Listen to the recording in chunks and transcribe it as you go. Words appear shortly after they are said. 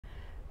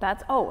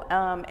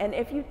And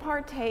if you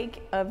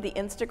partake of the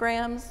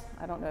Instagrams,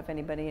 I don't know if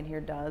anybody in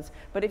here does,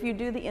 but if you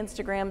do the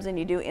Instagrams and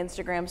you do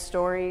Instagram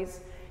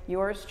stories,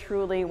 yours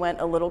truly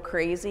went a little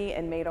crazy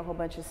and made a whole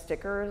bunch of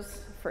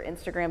stickers for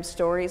Instagram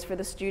stories for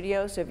the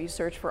studio. So if you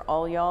search for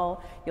All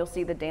Y'all, you'll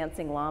see the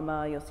dancing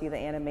llama, you'll see the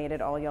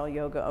animated All Y'all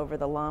yoga over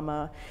the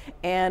llama,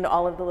 and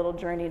all of the little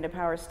Journey into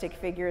Power stick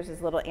figures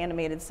as little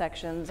animated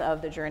sections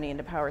of the Journey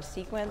into Power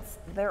sequence.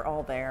 They're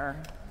all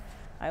there.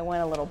 I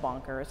went a little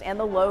bonkers. And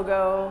the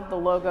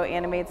logo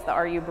animates the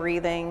Are You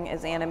Breathing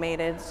is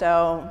animated.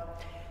 So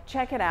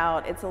check it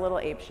out. It's a little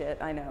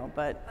apeshit, I know,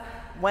 but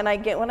when I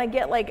get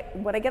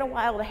a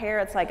wild hair,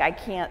 it's like I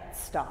can't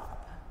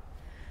stop.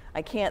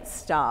 I can't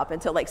stop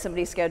until like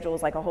somebody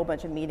schedules like a whole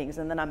bunch of meetings,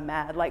 and then I'm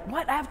mad. Like,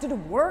 what? I have to do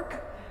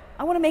work?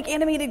 I want to make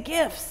animated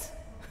GIFs.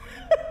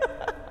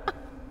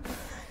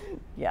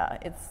 Yeah,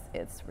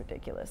 it's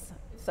ridiculous.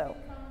 So.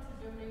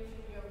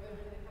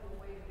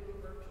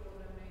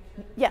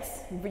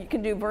 Yes, you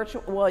can do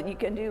virtual. Well, you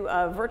can do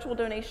virtual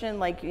donation,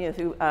 like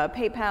through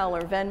PayPal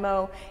or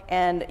Venmo,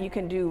 and you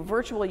can do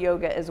virtual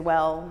yoga as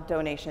well,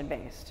 donation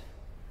based.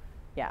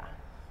 Yeah.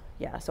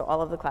 So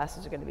all of the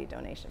classes are going to be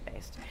donation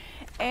based.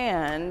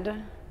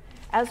 And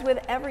as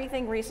with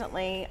everything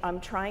recently, I'm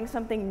trying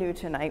something new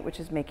tonight, which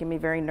is making me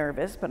very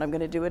nervous, but I'm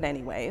going to do it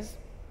anyways.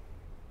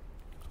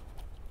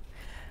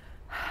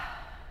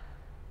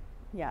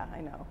 Yeah, I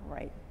know,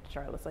 right?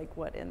 Charlotte's like,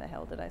 what in the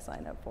hell did I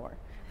sign up for?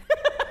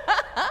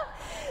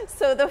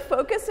 So the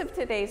focus of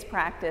today's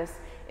practice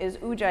is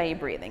ujjayi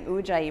breathing,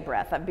 ujjayi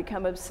breath. I've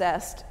become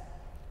obsessed,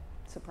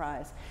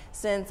 surprise,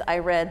 since I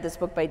read this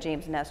book by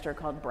James Nestor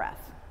called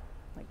Breath.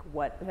 Like,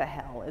 what the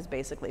hell has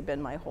basically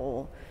been my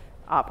whole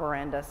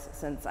operandus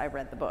since I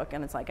read the book,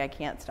 and it's like I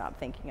can't stop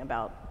thinking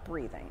about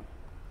breathing.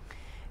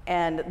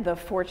 And the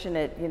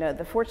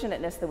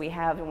fortunateness that we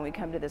have when we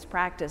come to this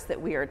practice,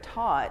 that we are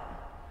taught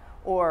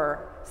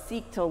or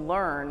seek to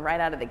learn right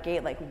out of the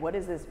gate, like, what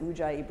is this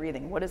ujjayi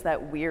breathing? What is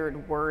that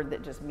weird word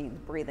that just means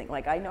breathing?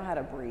 Like, I know how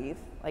to breathe,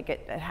 like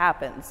it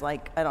happens,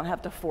 like I don't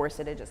have to force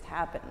it, it just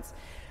happens.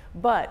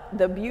 But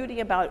the beauty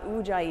about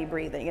ujjayi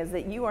breathing is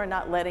that you are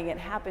not letting it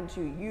happen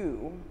to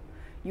you,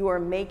 you are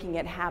making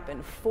it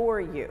happen for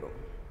you.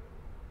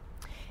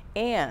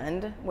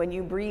 And when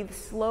you breathe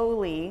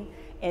slowly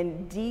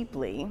and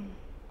deeply,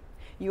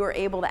 you are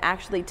able to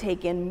actually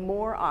take in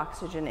more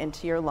oxygen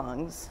into your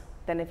lungs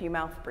than if you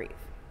mouth breathe.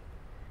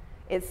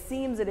 It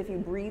seems that if you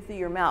breathe through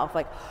your mouth,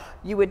 like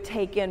you would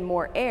take in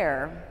more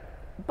air,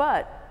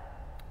 but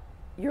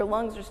your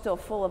lungs are still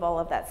full of all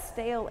of that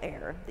stale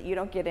air that you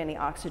don't get any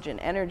oxygen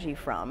energy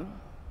from.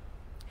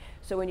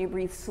 So when you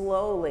breathe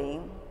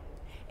slowly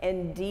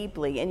and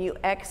deeply and you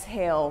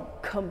exhale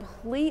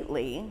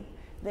completely,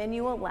 then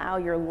you allow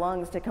your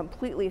lungs to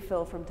completely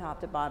fill from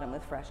top to bottom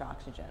with fresh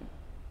oxygen.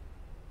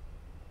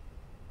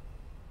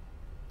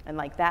 And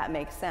like that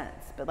makes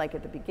sense, but like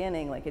at the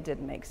beginning, like it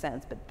didn't make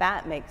sense, but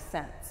that makes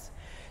sense.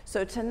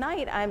 So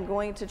tonight I'm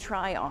going to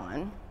try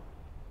on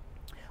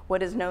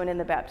what is known in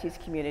the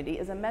Baptiste community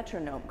as a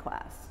metronome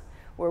class,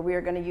 where we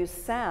are going to use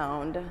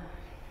sound.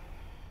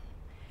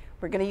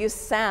 We're going to use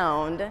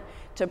sound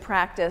to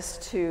practice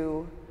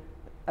to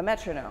a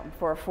metronome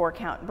for a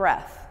 4-count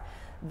breath.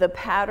 The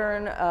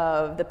pattern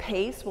of the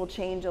pace will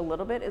change a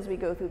little bit as we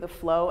go through the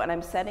flow, and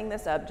I'm setting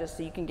this up just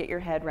so you can get your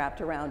head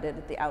wrapped around it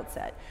at the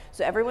outset.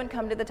 So everyone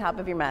come to the top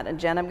of your mat, and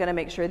Jen, I'm going to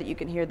make sure that you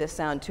can hear this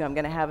sound too. I'm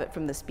going to have it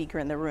from the speaker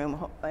in the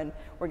room, and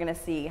we're going to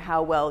see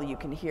how well you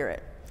can hear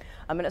it.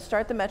 I'm going to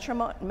start the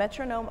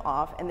metronome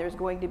off, and there's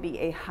going to be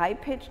a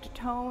high-pitched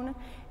tone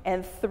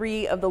and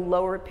 3 of the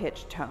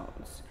lower-pitched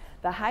tones.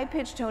 The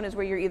high-pitched tone is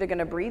where you're either going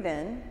to breathe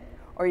in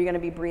or you're going to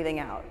be breathing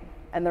out.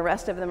 And the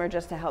rest of them are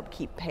just to help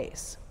keep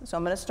pace. So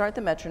I'm going to start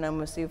the metronome.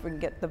 We'll see if we can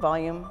get the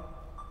volume.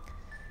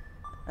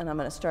 And I'm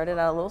going to start it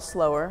out a little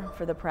slower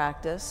for the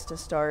practice to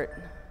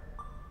start.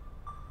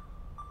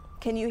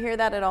 Can you hear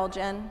that at all,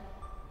 Jen?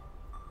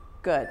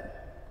 Good.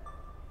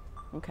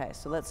 Okay,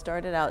 so let's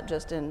start it out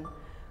just in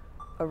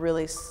a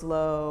really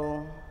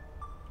slow.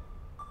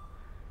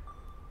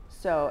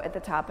 So at the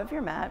top of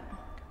your mat,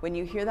 when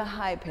you hear the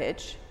high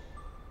pitch,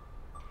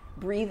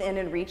 breathe in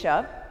and reach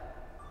up.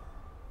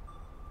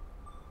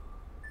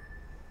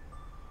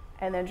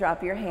 And then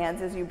drop your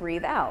hands as you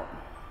breathe out.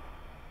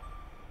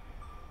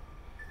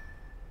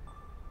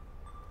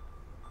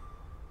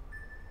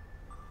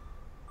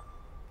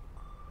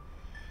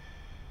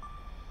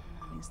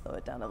 Let me slow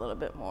it down a little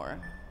bit more.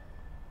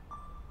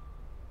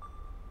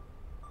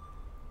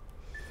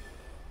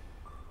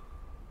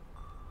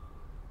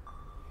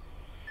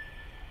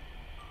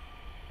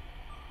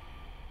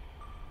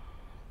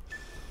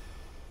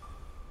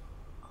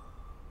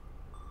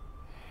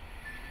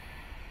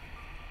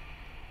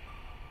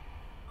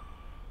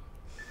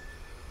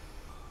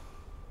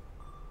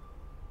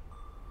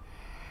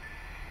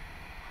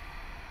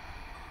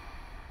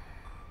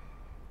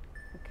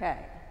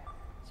 Okay,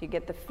 so you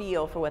get the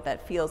feel for what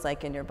that feels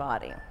like in your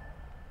body.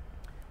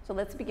 So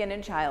let's begin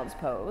in child's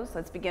pose.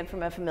 Let's begin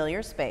from a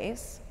familiar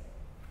space.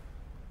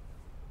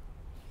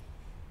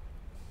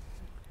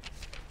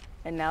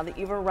 And now that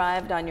you've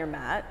arrived on your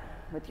mat,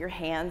 with your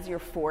hands, your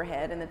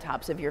forehead, and the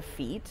tops of your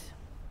feet,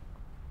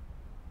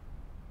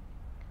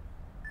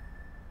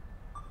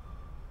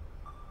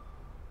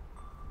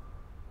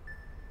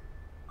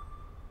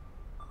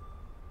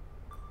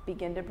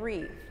 begin to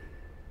breathe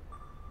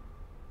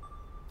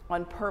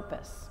on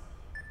purpose.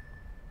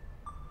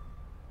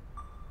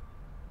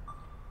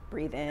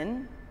 Breathe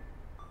in,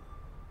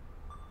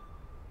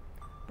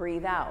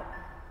 breathe out.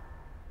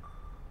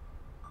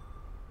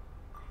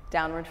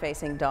 Downward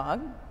facing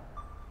dog.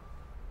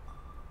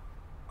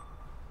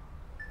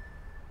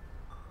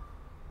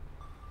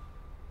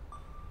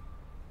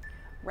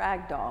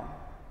 Ragdoll.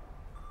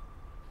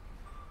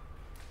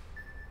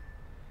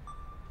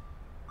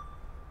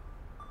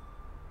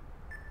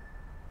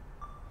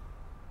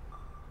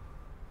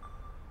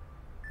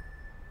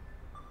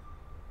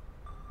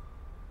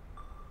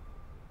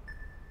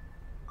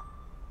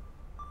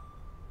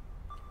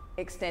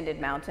 Extended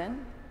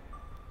mountain.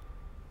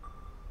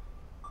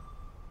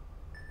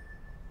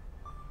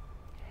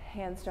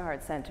 Hands to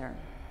heart center.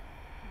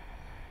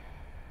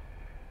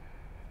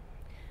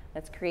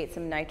 Let's create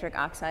some nitric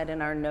oxide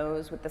in our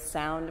nose with the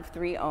sound of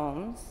 3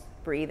 ohms.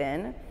 Breathe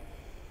in.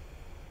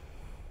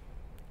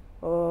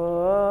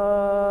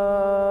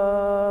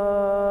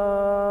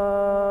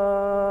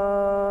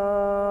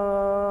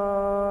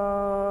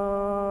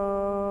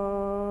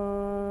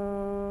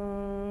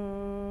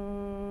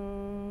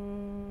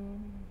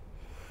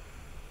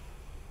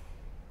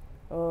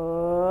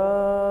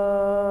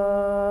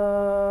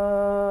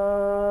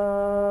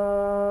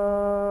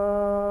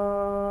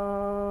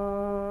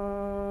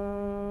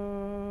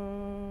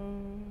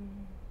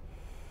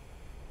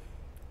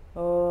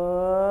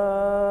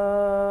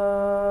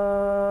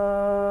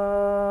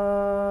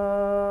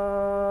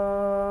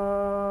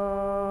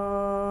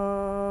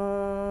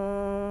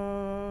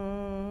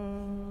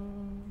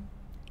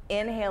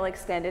 Inhale,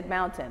 extended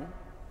mountain.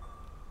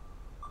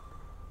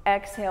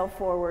 Exhale,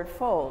 forward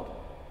fold.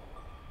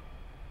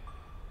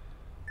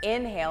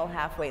 Inhale,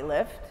 halfway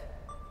lift.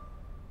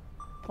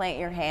 Plant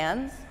your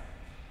hands.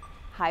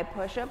 High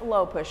push-up,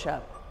 low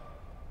push-up.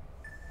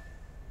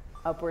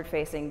 Upward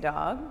facing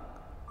dog.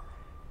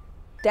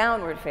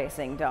 Downward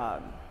facing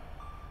dog.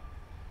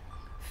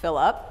 Fill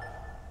up.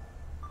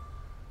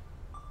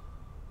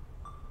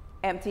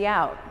 Empty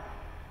out.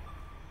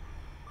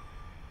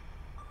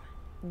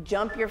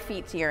 Jump your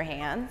feet to your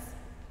hands.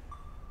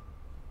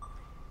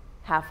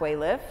 Halfway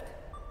lift.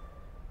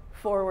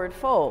 Forward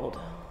fold.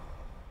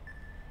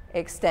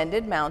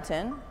 Extended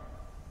mountain.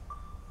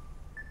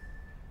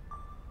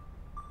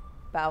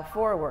 Bow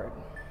forward.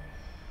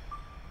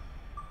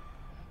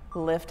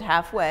 Lift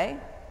halfway.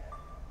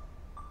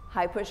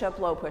 High push-up,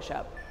 low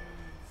push-up.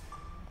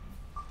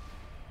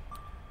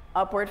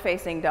 Upward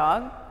facing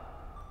dog.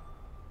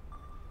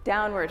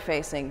 Downward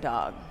facing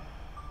dog.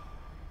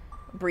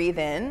 Breathe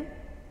in.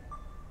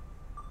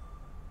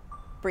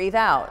 Breathe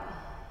out.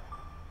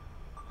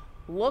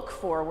 Look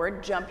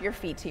forward, jump your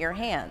feet to your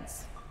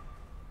hands.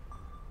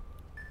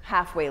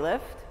 Halfway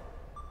lift,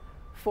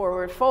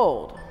 forward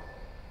fold.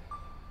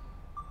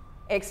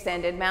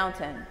 Extended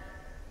mountain.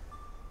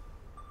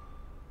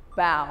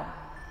 Bow.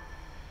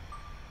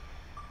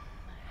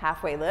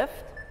 Halfway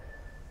lift.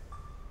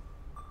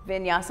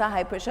 Vinyasa,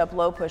 high push-up,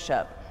 low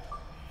push-up.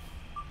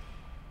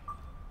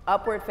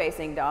 Upward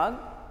facing dog.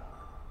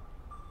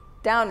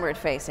 Downward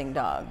facing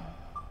dog.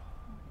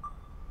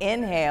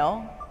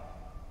 Inhale,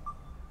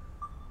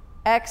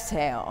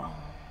 exhale.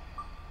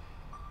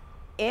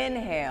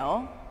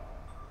 Inhale,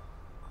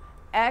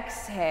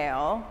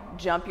 exhale,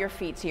 jump your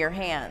feet to your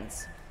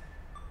hands.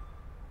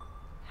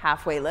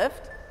 Halfway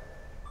lift,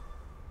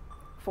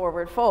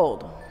 forward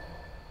fold.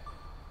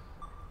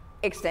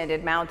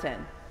 Extended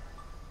mountain.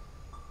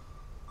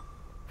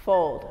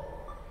 Fold.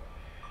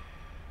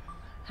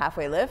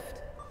 Halfway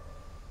lift,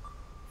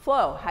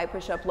 flow, high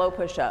push-up, low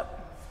push-up.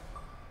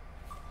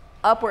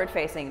 Upward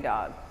facing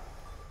dog.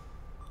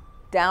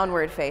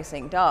 Downward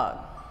facing dog.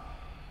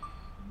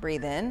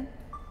 Breathe in.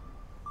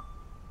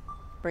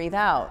 Breathe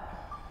out.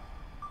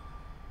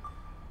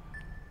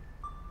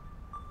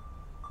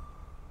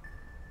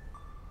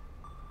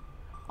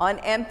 On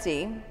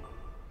empty,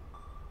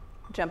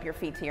 jump your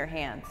feet to your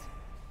hands.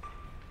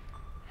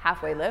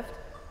 Halfway lift.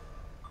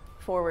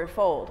 Forward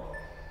fold.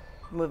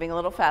 Moving a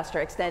little faster.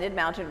 Extended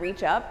mountain,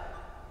 reach up.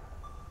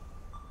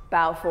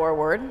 Bow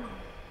forward.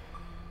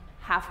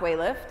 Halfway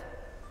lift.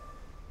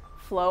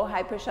 Flow,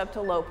 high push-up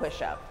to low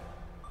push-up.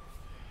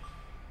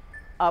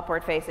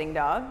 Upward facing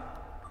dog.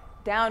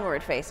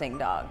 Downward facing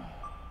dog.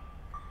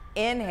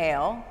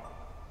 Inhale.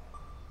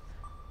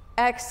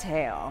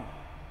 Exhale.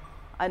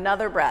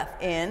 Another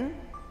breath. In.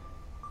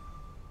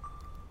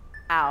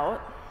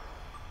 Out.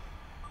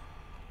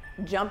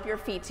 Jump your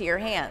feet to your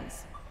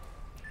hands.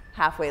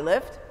 Halfway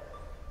lift.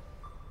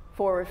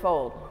 Forward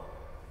fold.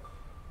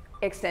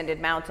 Extended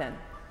mountain.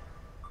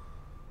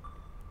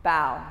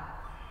 Bow.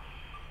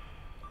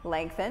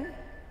 Lengthen.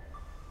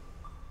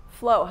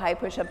 Flow, high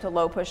push-up to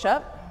low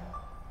push-up.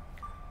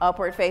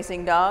 Upward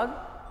facing dog.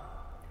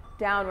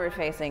 Downward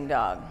facing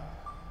dog.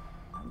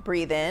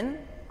 Breathe in.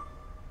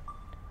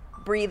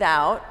 Breathe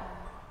out.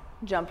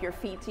 Jump your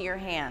feet to your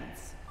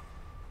hands.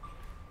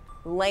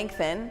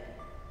 Lengthen.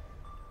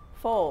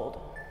 Fold.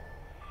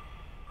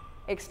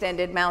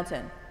 Extended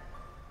mountain.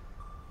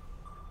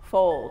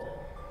 Fold.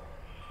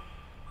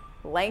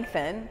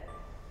 Lengthen.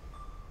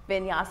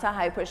 Vinyasa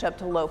high push-up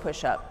to low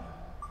push-up.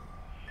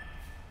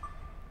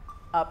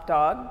 Up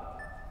dog.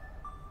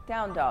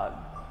 Down dog.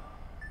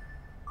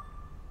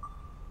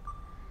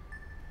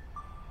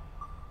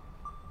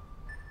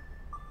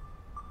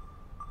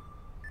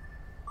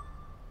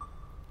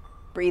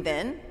 Breathe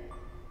in.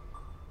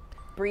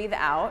 Breathe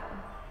out.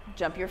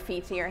 Jump your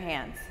feet to your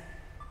hands.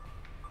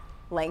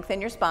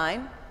 Lengthen your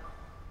spine.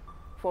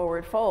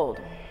 Forward fold.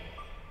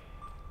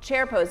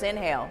 Chair pose,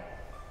 inhale.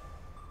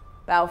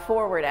 Bow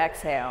forward,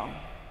 exhale.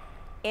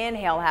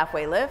 Inhale,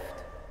 halfway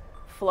lift.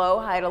 Flow,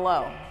 high to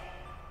low.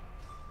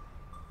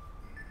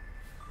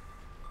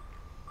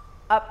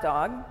 Up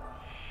dog.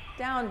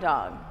 Down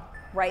dog.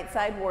 Right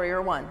side,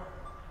 warrior one.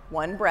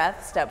 One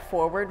breath, step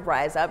forward,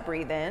 rise up,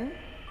 breathe in.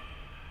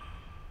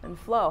 And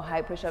flow,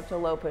 high push-up to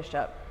low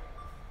push-up.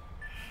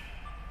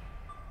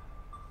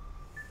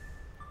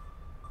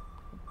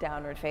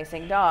 Downward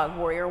facing dog,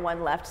 warrior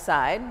one left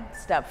side,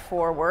 step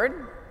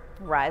forward,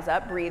 rise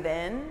up, breathe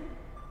in,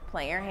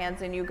 plant your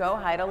hands and you go,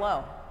 high to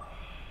low.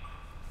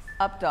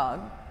 Up dog,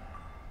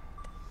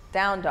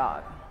 down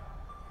dog.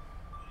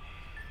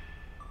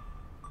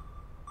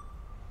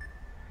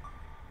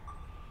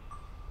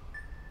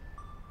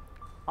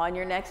 On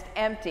your next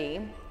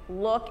empty,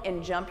 look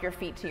and jump your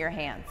feet to your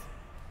hands.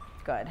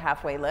 Good,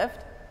 halfway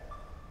lift,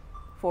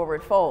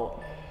 forward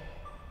fold,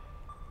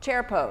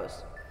 chair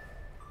pose,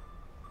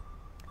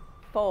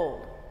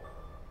 fold,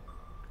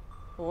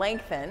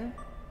 lengthen,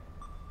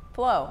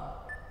 flow,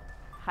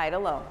 high to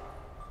low,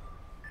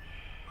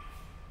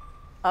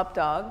 up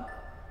dog,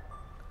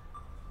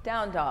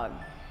 down dog,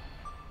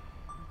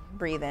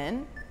 breathe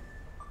in,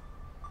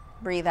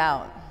 breathe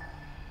out.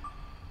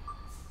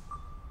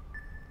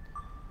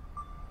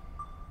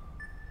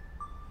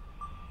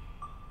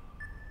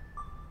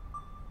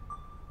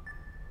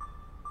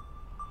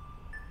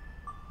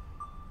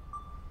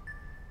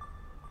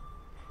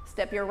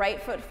 Step your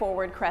right foot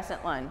forward,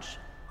 crescent lunge.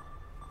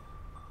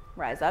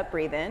 Rise up,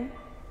 breathe in.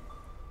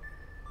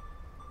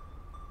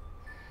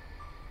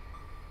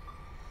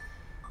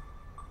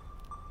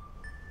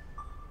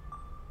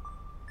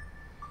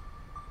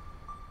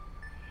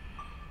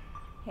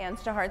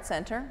 Hands to heart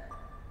center.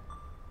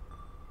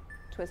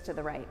 Twist to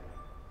the right.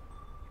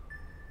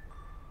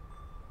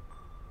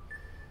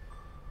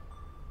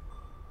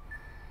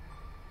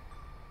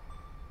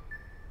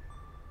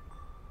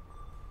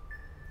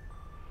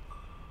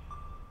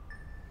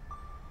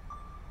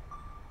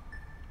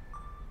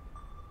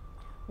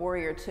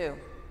 Warrior two.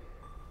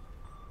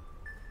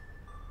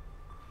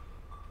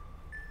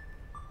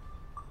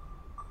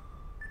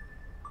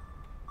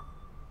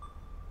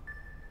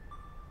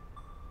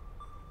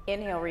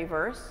 Inhale,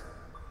 reverse.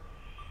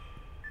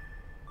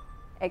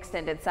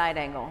 Extended side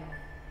angle.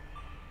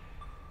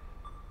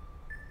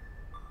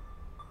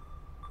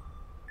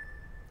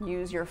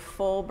 Use your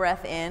full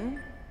breath in,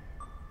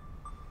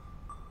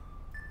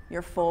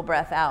 your full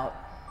breath out.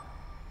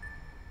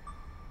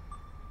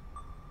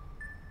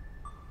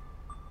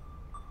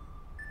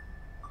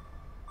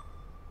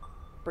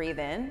 Breathe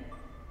in,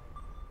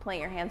 plant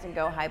your hands and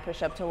go high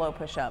push-up to low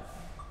push-up.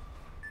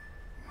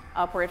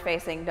 Upward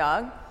facing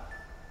dog,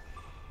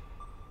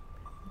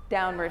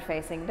 downward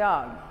facing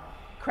dog.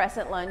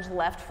 Crescent lunge,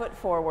 left foot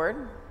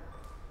forward.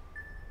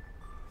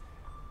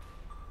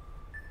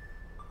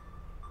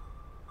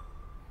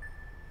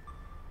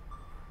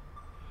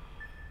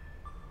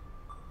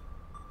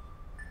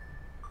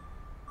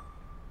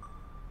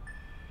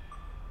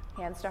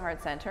 Hands to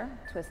heart center,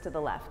 twist to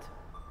the left.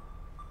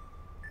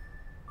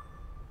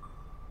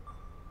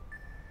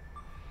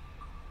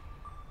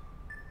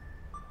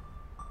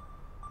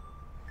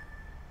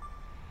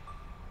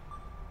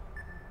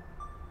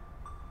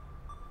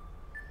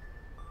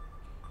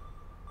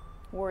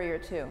 Warrior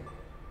two.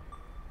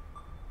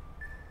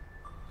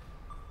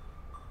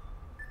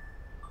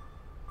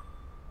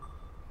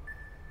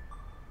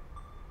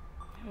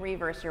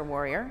 Reverse your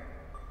warrior.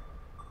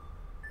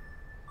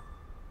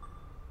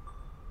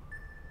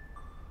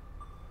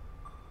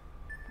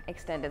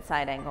 Extended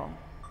side angle.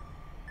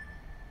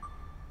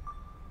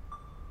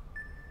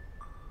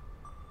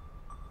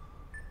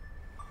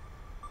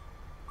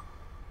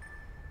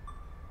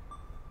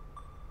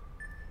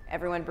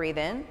 Everyone breathe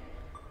in.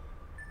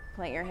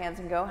 Plant your hands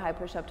and go, high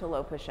push-up to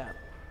low push-up.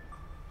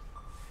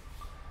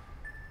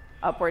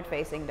 Upward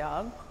facing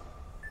dog,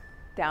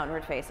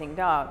 downward facing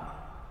dog.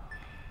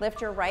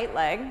 Lift your right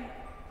leg,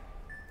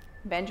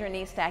 bend your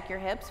knees, stack your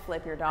hips,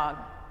 flip your dog.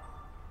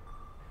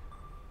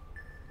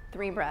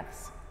 3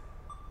 breaths.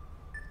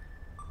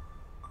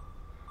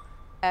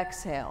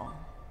 Exhale,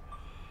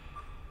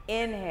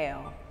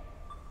 inhale,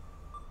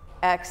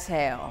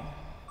 exhale,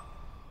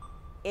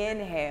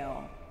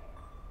 inhale,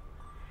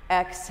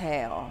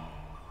 exhale.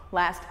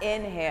 Last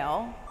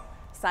inhale,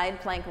 side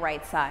plank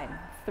right side.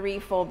 3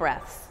 full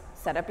breaths.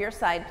 Set up your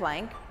side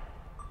plank.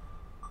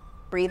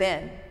 Breathe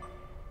in,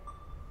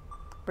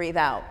 Breathe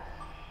out.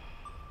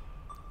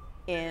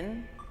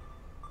 In,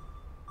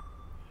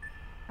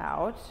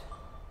 out,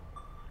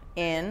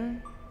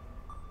 in,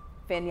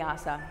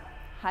 vinyasa,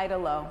 high to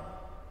low.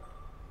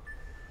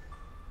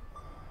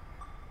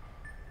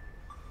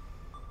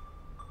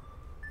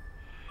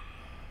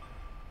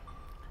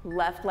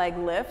 Left leg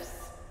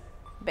lifts,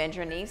 bend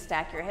your knees,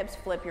 stack your hips,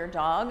 flip your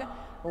dog,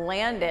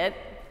 land it,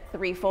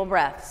 3 full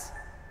breaths.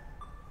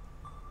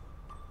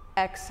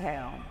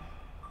 Exhale.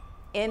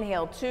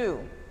 Inhale 2.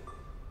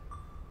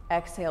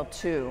 Exhale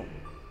 2.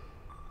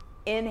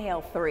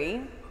 Inhale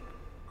 3.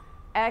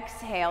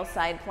 Exhale,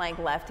 side plank,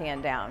 left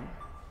hand down.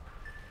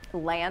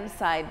 Land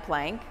side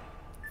plank,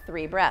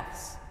 3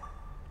 breaths.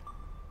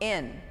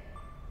 In,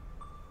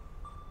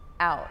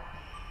 out,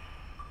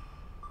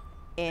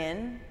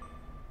 in,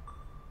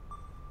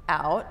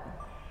 out,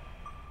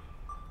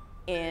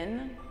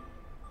 in,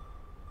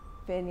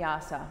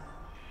 vinyasa.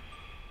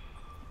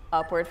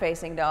 Upward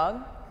facing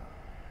dog,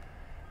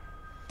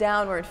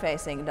 downward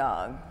facing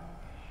dog.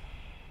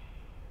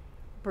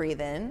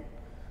 Breathe in,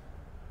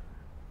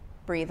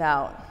 breathe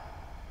out.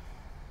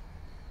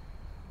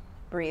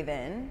 Breathe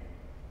in.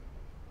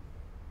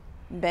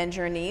 Bend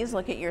your knees,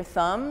 look at your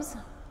thumbs.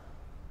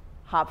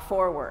 Hop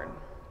forward.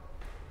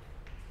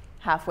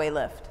 Halfway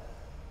lift.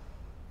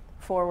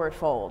 Forward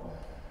fold.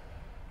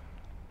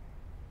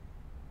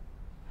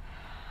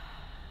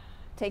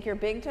 Take your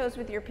big toes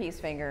with your peace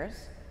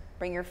fingers.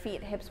 Bring your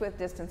feet hips width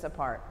distance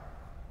apart.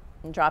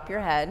 And drop your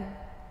head.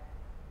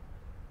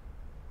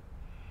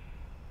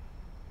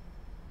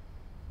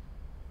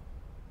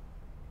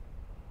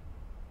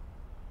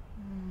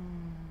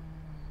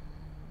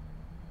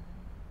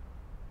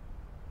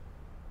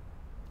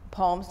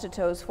 Palms to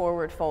toes,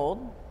 forward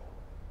fold.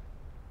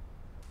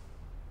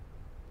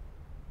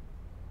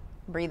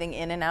 Breathing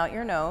in and out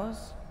your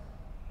nose.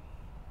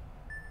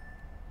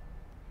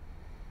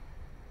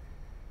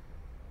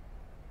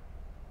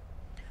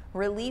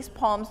 Release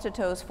palms to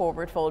toes,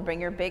 forward fold.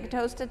 Bring your big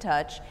toes to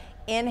touch.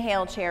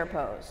 Inhale, chair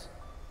pose.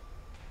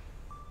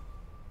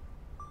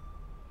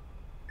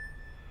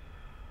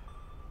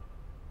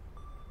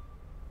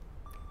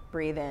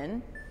 Breathe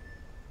in.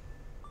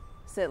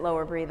 Sit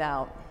lower, breathe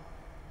out.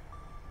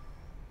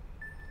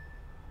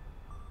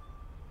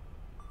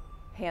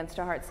 Hands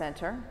to heart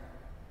center.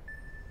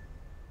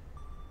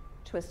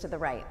 Twist to the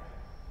right.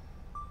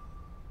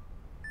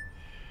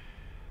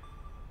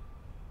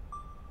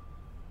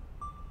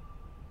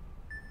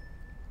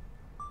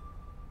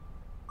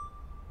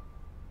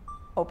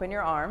 Open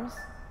your arms.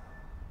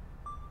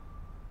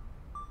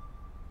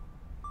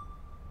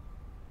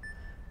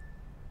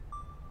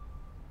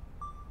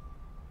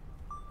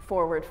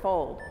 Forward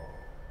fold.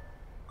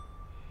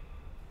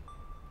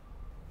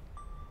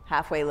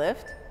 Halfway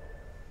lift.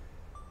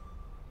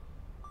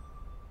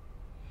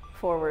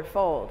 Forward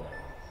fold.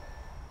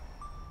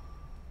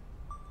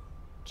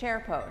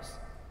 Chair pose.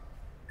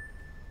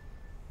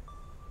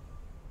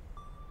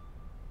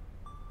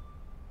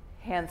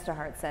 Hands to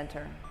heart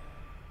center.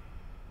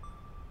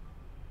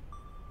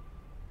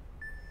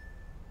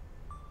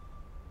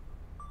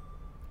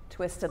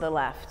 Twist to the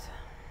left.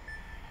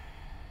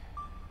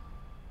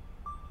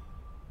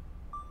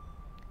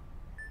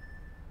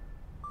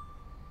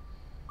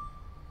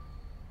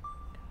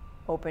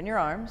 Open your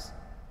arms.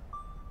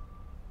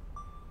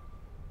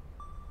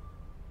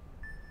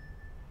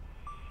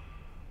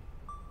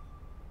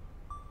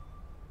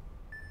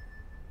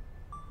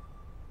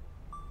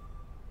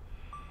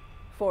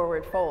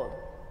 Forward fold.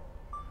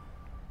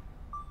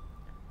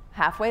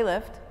 Halfway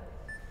lift.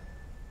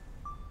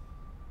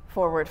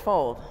 Forward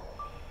fold.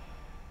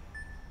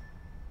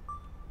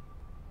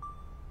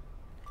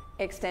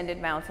 Extended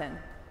mountain.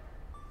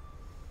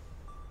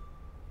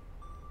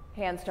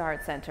 Hands to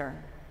heart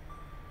center.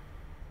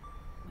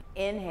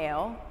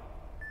 Inhale.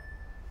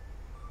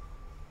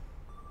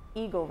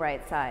 Eagle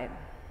right side.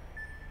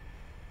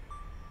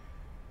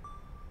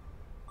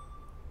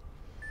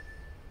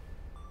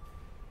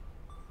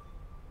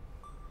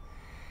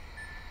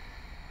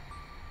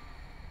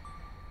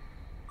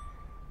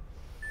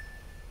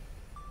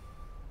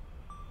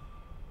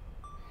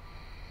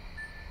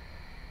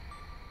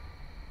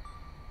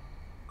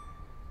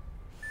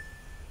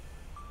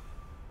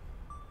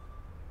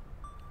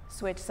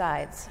 Switch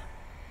sides.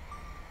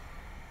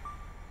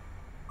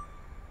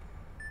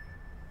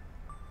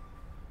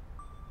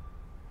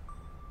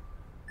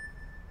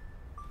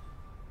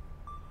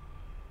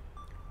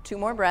 Two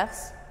more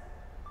breaths.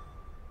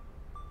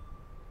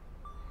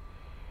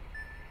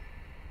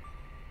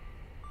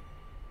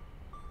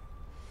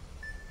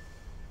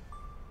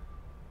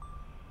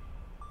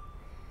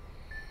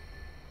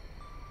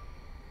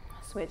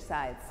 Switch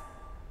sides.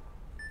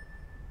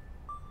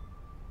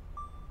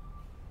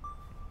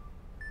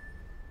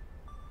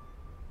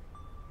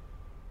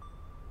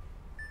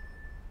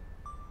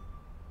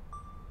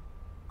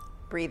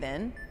 Breathe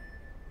in.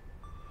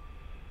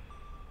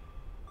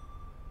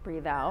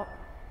 Breathe out.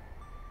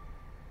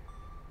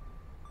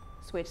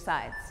 Switch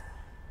sides.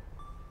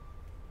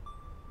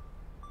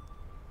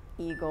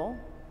 Eagle.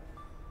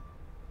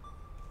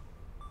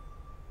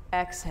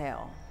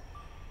 Exhale.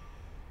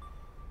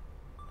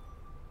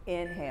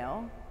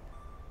 Inhale.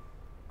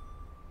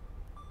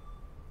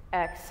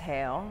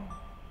 Exhale.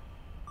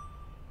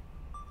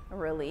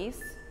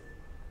 Release.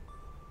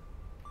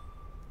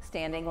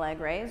 Standing leg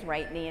raise,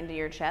 right knee into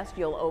your chest.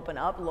 You'll open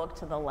up, look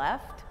to the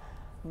left,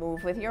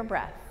 move with your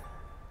breath.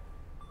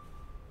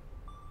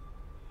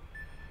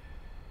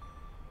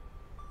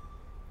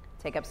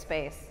 Take up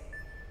space.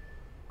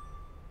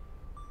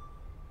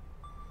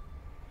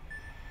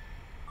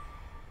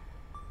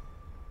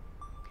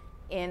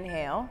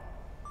 Inhale.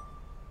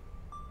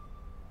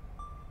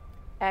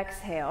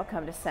 Exhale,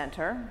 come to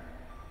center.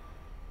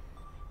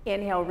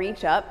 Inhale,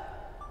 reach up.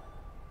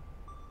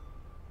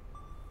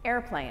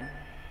 Airplane.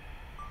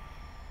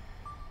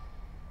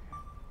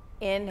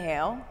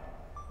 Inhale.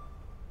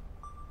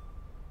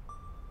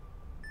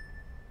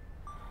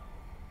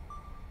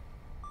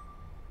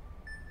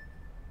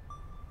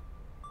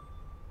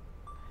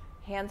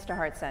 Hands to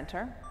heart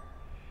center.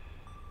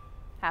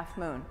 Half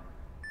moon.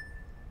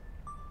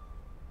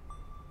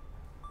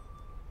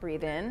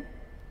 Breathe in.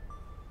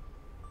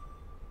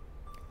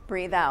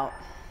 Breathe out.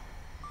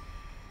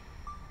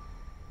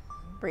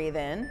 Breathe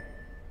in.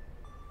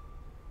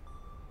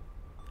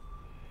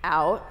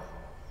 Out.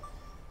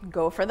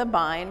 Go for the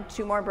bind.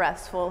 2 more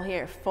breaths,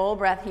 full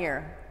breath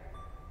here.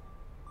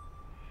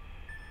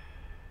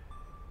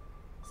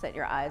 Set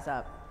your eyes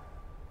up.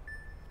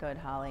 Good,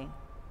 Holly.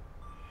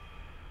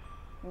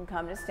 You can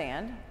come to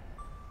stand.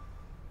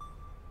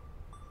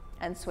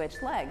 And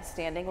switch legs.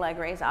 Standing leg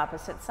raise,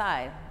 opposite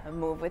side. And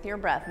move with your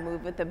breath.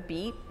 Move with the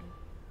beat.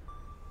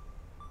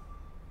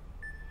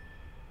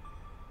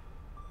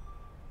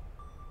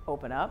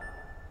 Open up.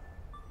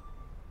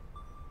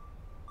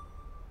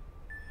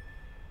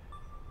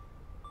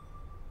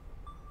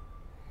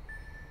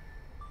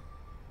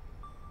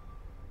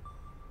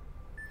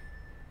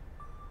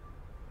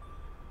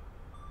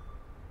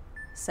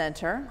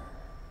 Center.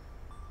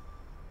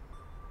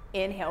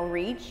 Inhale,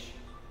 reach.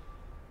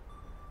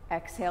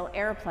 Exhale,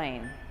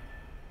 airplane.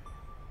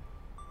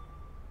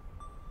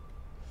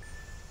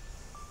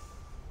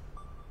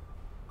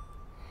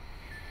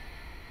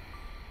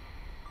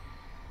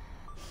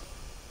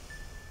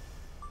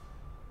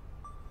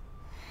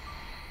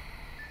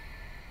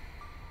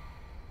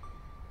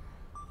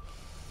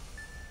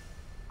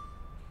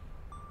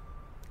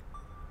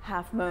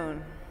 Half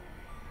moon.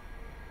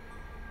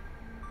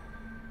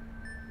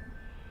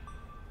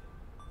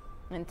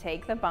 And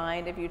take the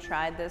bind if you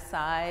tried this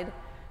side.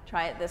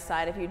 Try it this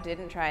side if you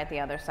didn't try it the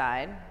other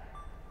side.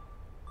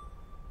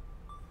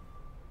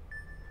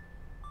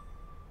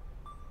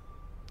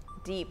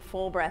 Deep,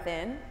 full breath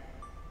in.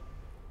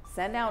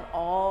 Send out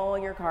all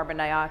your carbon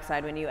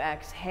dioxide when you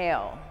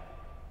exhale.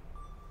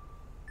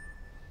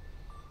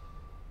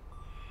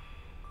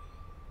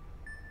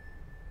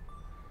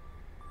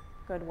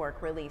 Good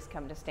work. Release.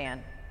 Come to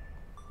stand.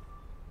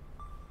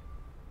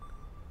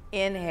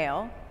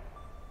 Inhale.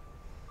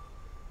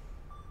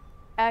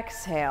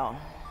 Exhale.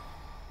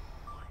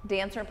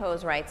 Dancer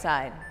pose, right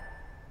side.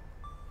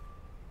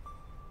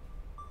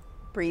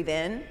 Breathe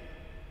in.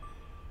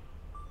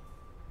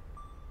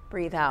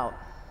 Breathe out.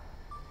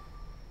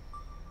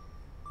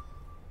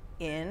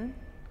 In.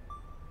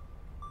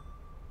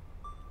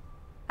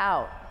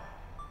 Out.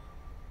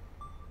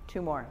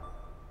 2 more.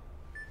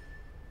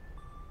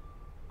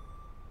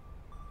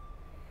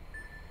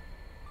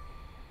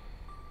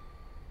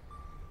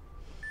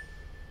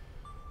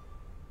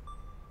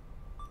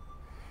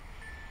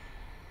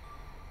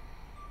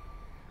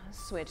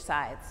 Switch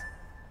sides.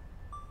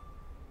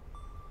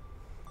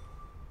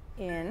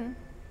 In,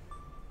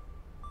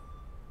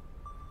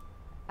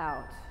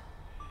 out,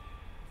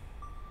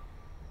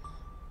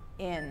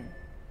 in,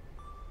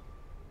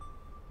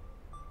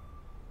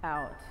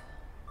 out.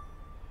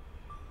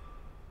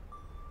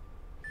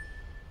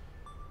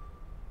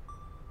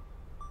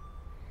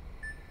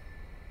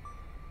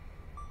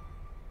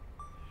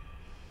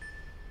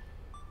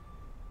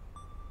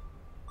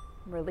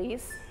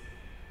 Release.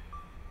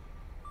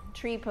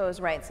 Tree pose,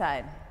 right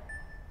side.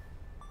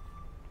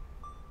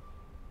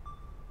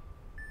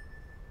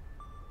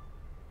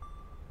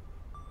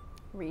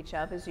 Reach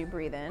up as you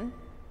breathe in.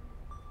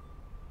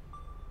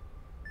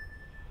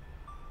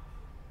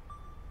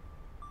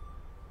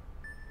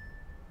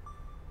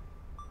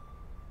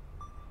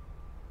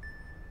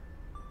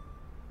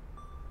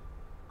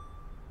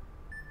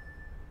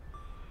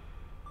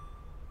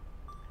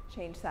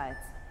 Change sides.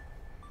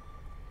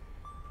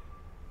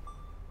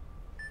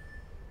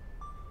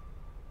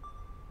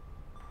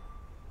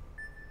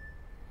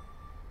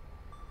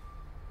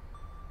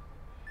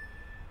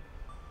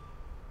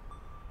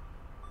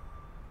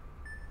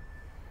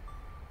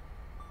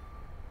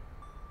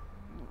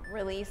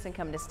 Release and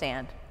come to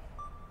stand.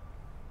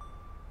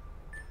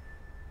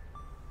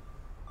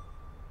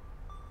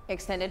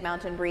 Extended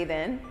mountain, breathe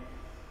in.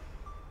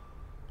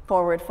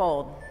 Forward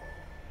fold.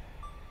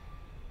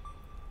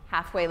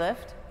 Halfway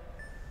lift.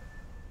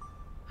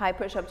 High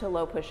push up to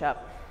low push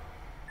up.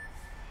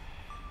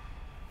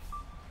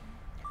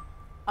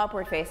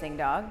 Upward facing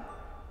dog.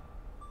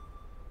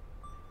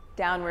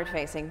 Downward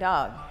facing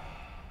dog.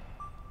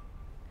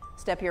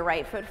 Step your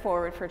right foot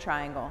forward for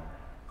triangle.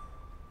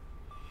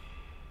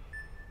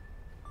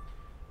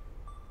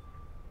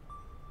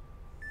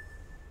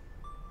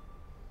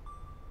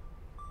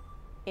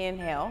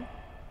 Inhale.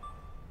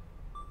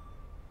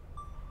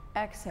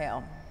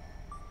 Exhale.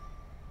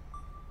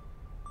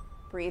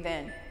 Breathe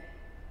in.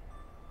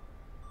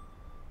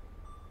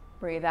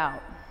 Breathe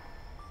out.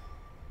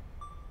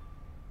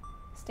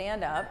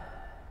 Stand up.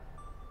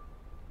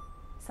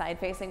 Side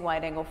facing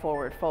wide angle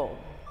forward fold.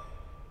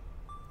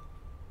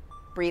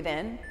 Breathe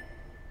in.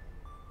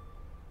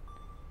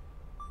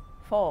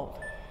 Fold.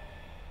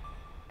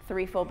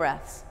 3 full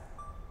breaths.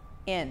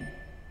 In.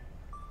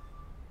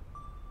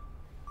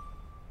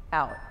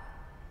 Out.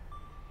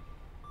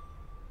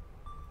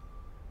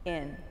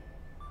 In.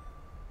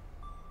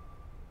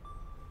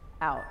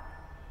 Out.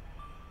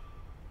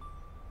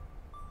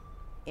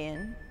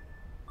 In.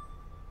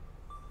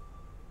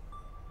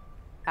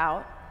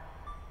 Out.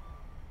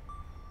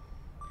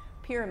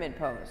 Pyramid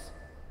pose.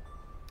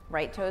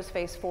 Right toes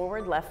face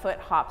forward, left foot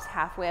hops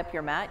halfway up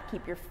your mat.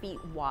 Keep your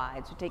feet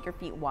wide, so take your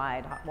feet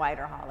wide,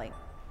 wider, Holly.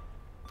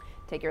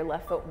 Take your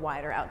left foot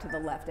wider out to the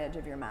left edge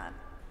of your mat.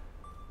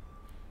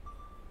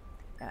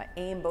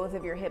 Aim both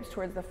of your hips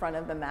towards the front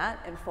of the mat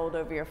and fold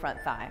over your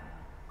front thigh.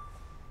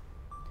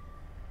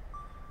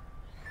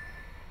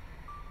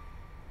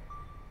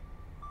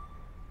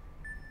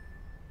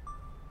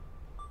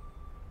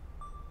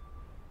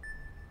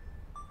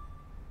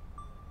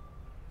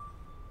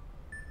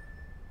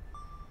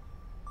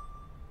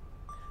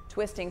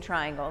 Twisting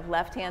triangle,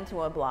 left hand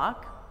to a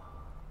block.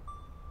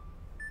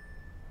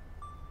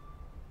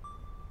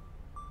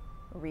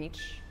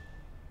 Reach.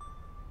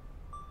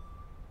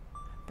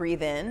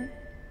 Breathe in.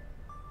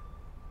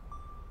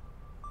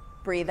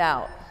 Breathe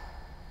out.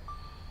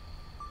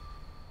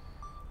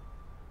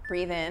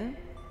 Breathe in.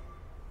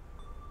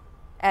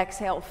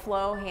 Exhale,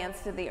 flow,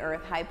 hands to the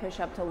earth, high push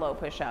up to low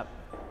push up.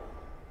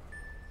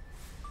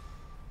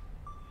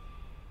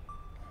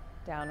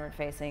 Downward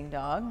facing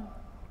dog.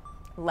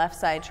 Left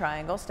side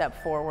triangle,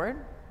 step forward.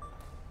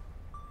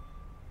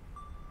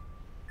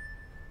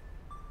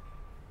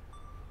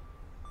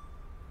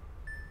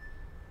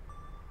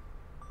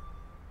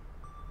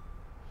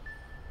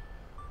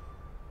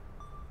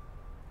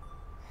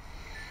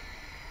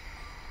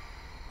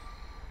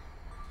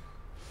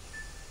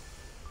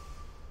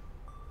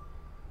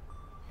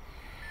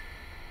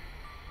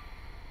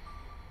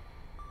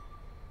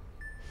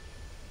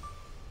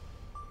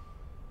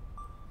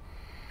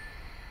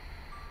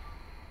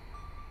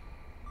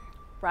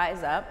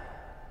 Rise up.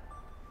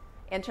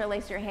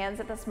 Interlace your hands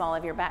at the small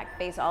of your back.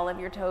 Face all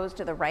of your toes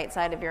to the right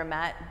side of your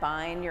mat.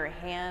 Bind your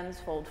hands,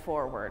 fold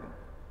forward.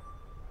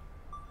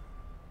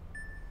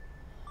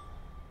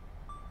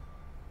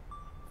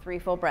 3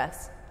 full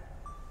breaths.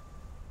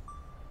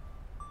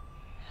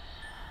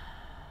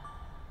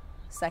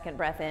 Second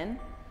breath in.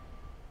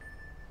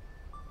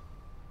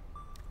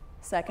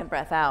 Second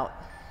breath out.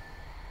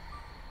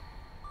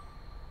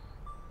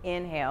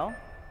 Inhale.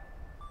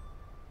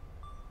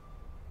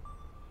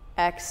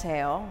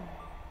 Exhale.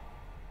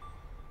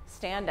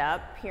 Stand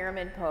up,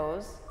 pyramid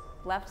pose,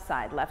 left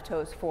side, left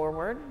toes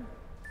forward.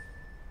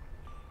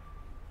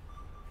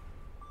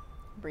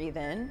 Breathe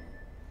in.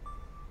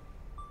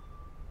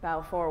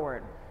 Bow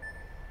forward.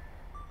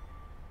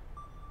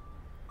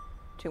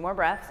 2 more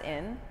breaths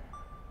in.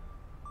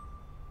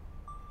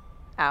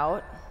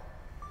 Out.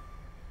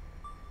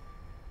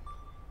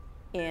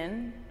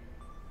 In.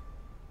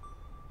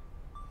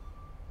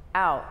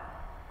 Out.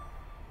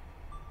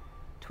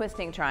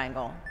 Twisting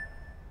triangle.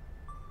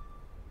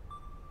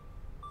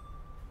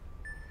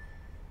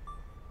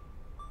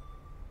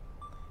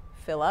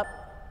 Fill up.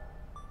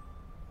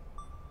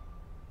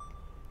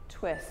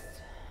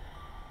 Twist.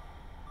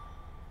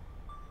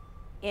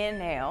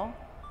 Inhale.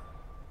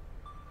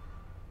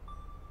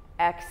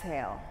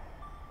 Exhale.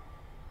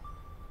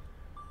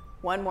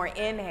 1 more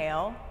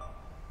inhale.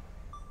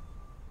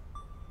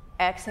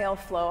 Exhale,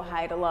 flow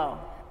high to low.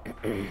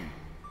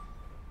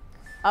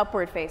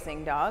 Upward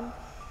facing dog.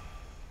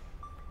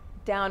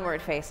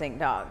 Downward facing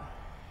dog.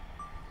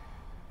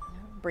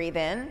 Breathe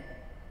in.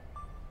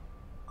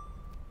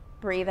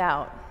 Breathe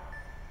out.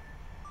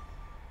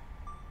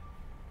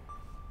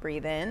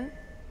 Breathe in.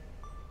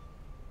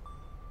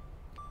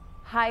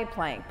 High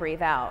plank,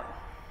 breathe out.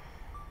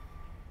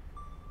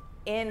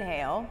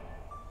 Inhale.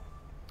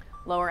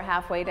 Lower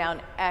halfway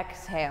down,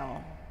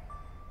 exhale.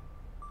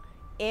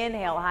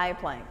 Inhale, high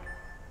plank.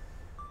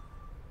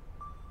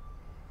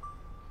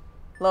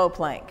 Low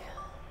plank.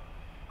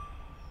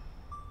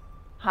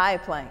 High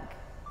plank.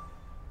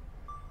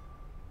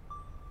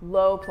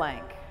 Low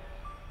plank.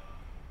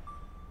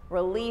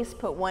 Release,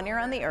 put one ear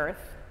on the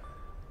earth.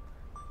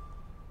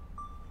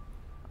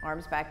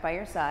 Arms back by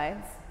your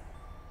sides.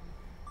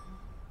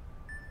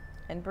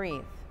 And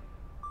breathe.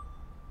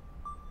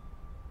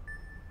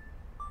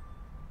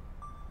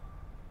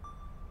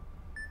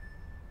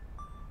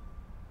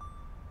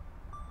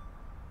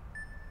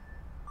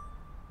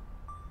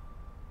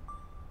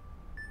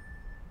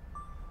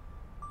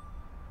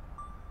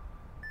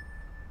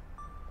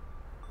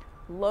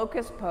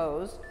 Locust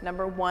pose,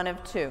 number 1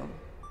 of 2.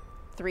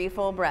 3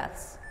 full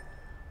breaths.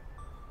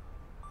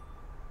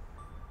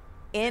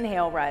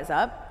 Inhale, rise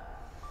up.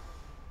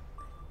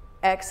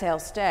 Exhale,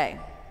 stay.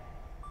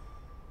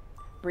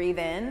 Breathe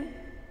in.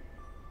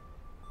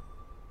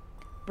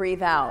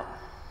 Breathe out.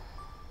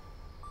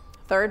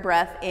 Third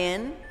breath,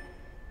 in,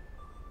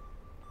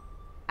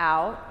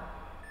 out,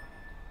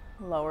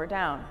 lower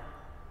down.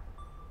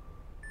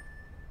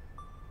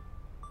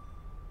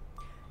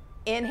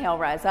 Inhale,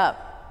 rise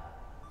up.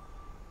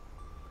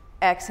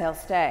 Exhale,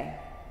 stay.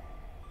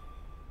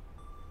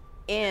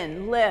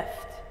 In,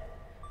 lift.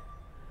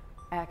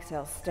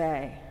 Exhale,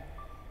 stay.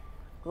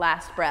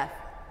 Last breath.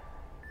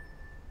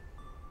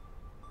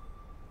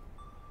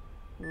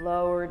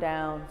 Lower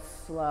down,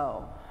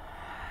 slow.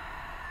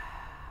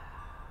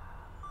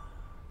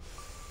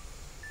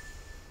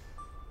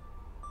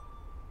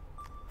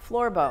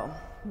 Floor bow.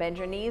 Bend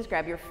your knees,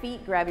 grab your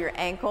feet, grab your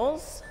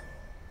ankles.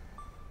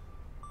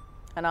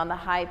 And on the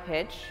high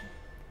pitch,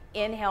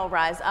 inhale,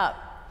 rise up.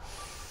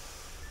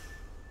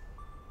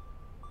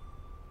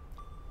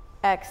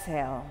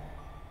 Exhale.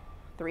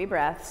 3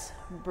 breaths.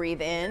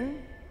 Breathe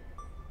in.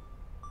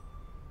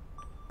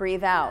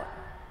 Breathe out.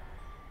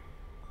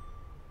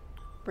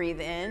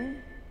 Breathe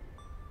in.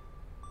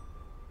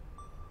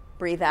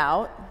 Breathe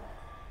out.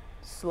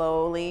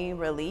 Slowly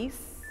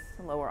release.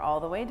 Lower all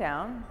the way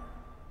down.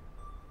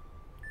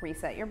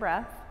 Reset your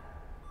breath.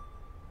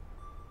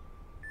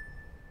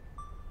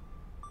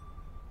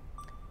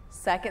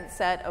 Second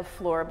set of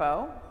floor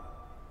bow.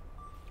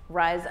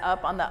 Rise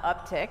up on the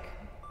uptick.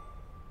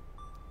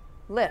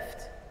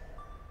 Lift.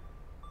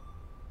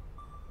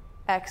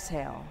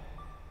 Exhale.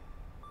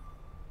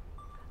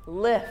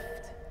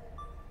 Lift.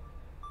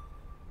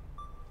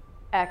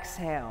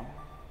 Exhale.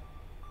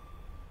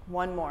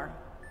 One more.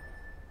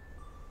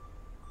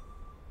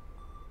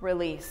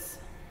 Release.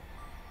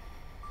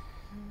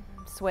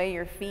 Sway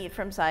your feet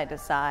from side to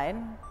side.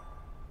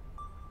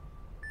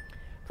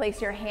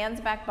 Place your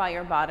hands back by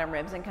your bottom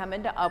ribs and come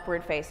into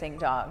upward facing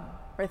dog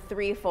for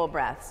 3 full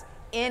breaths.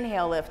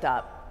 Inhale, lift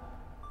up.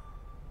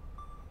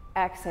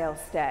 Exhale,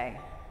 stay.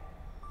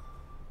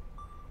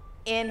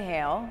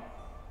 Inhale.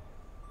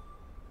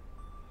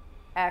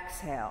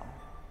 Exhale.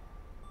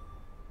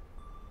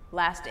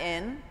 Last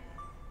in.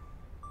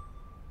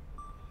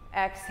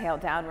 Exhale,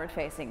 downward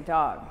facing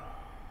dog.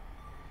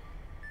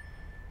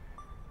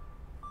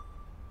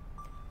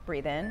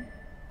 Breathe in.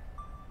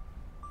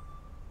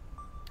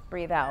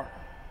 Breathe out.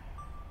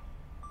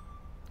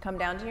 Come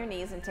down to your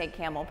knees and take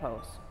camel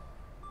pose.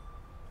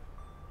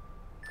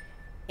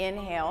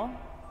 Inhale.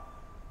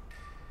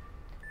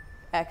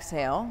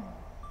 Exhale.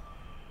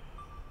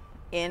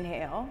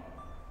 Inhale.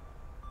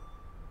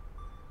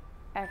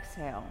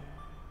 Exhale.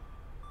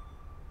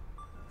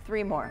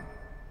 3 more.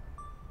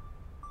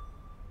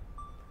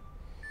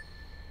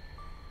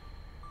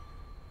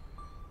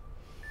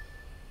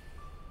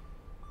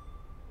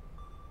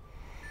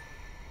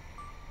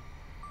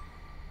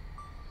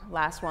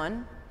 Last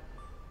one.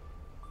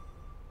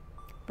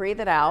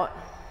 Breathe it out.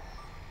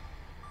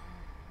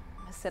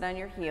 Sit on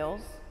your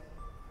heels.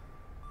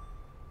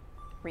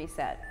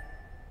 Reset.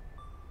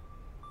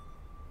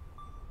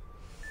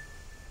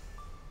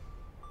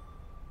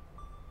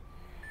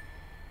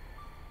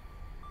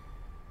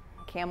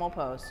 Camel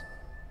pose.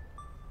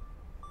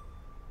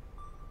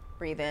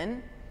 Breathe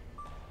in.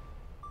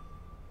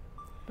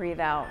 Breathe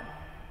out.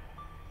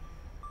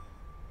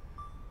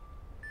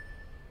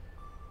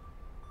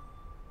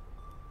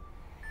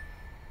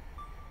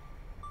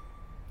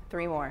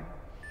 Three more.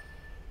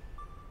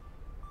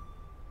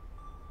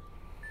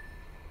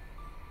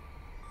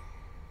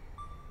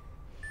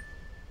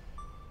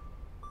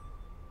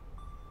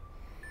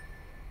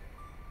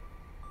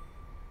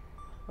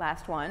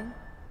 Last one.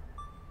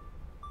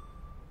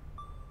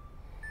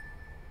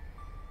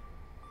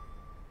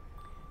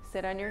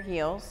 Sit on your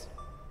heels.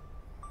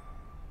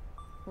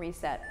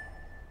 Reset.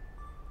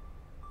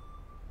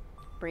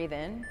 Breathe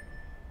in.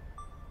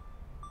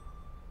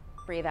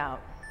 Breathe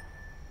out.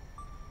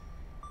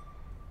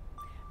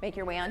 Make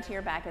your way onto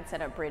your back and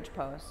set up bridge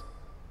pose.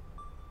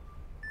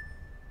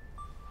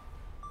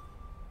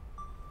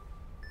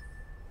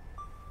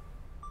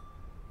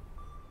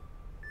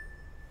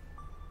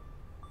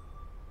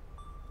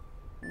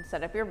 And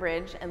set up your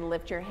bridge and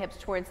lift your hips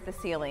towards the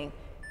ceiling.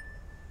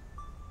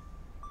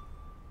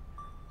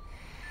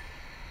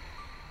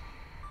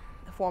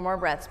 Four more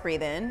breaths.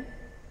 Breathe in.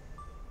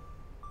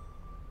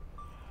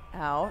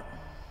 Out.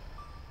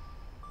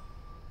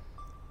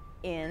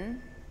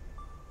 In.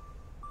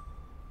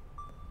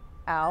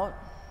 Out.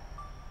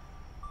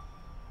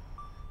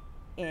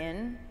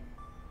 In.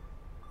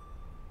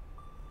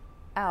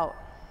 Out.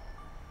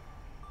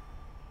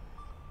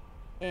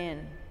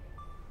 In.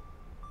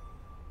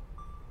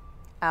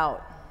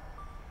 Out.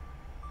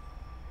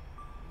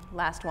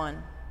 Last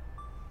one.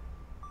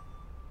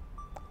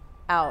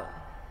 Out.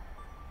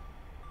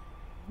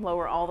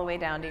 Lower all the way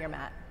down to your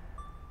mat.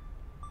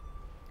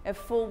 If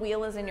full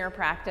wheel is in your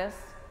practice,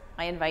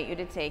 I invite you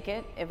to take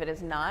it. If it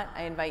is not,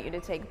 I invite you to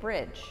take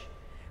bridge.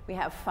 We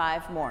have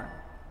 5 more.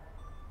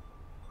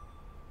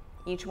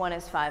 Each one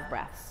is 5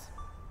 breaths.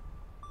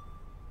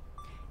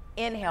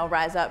 Inhale,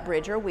 rise up,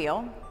 bridge or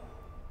wheel.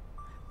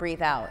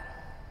 Breathe out.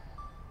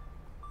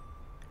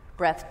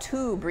 Breath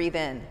 2, breathe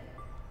in.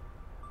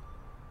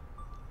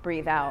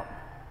 Breathe out.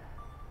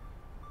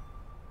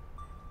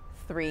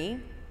 3.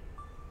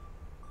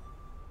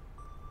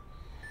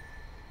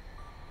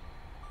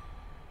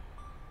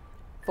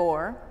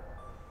 4.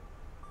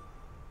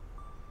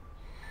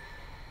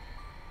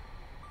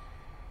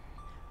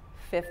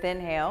 5th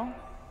inhale.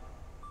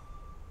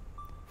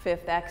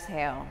 5th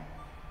exhale.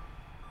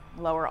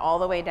 Lower all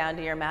the way down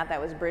to your mat.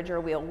 That was bridge or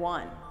wheel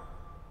 1.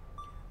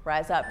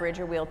 Rise up, bridge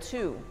or wheel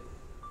 2.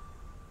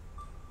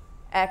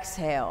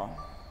 Exhale.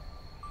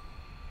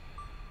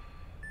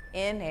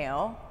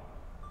 Inhale.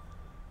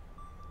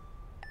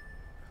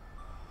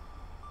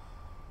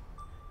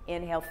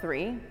 Inhale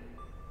 3.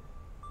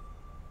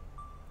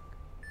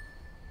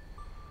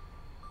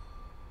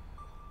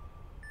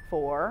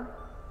 4.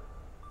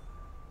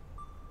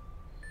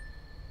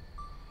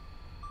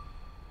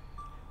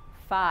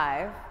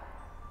 5.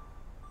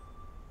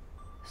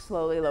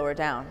 Slowly lower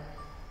down.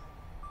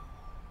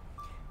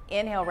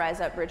 Inhale, rise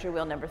up, bridge or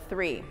wheel number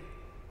 3.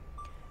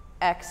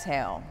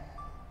 Exhale.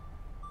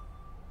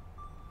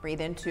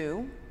 Breathe in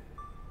 2.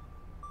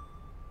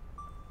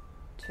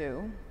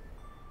 2.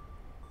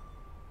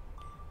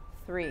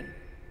 3.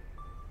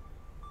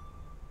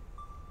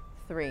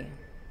 3.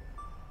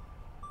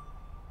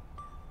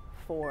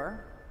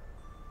 4.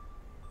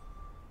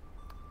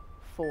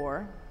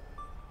 4.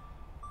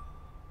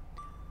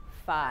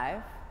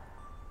 5.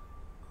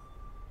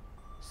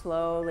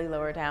 Slowly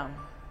lower down.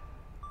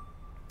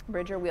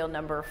 Bridge or wheel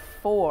number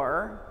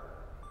 4.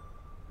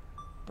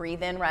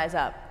 Breathe in, rise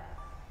up.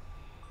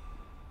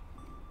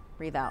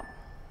 Breathe out.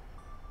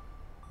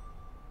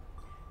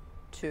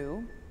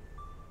 2.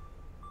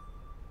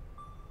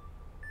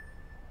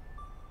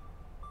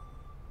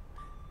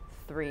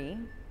 3.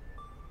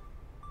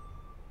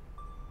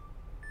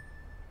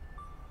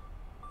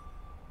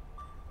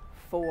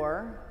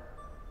 4.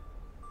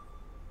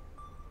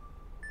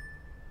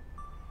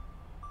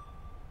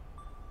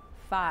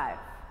 5.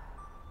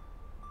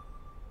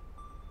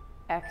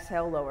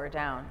 Exhale, lower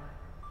down.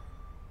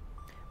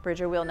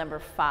 Bridge or wheel number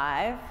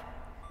 5.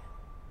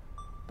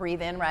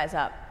 Breathe in, rise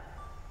up.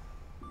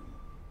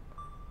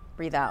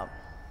 Breathe out.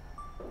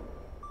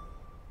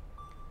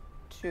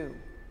 2.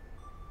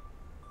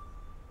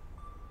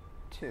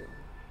 2.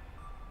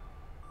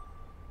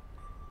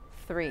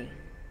 3.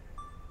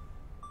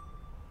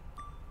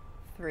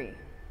 3.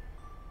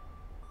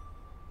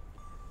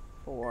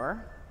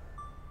 4.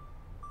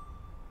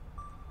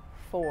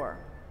 4.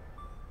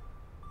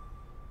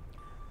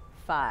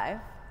 5.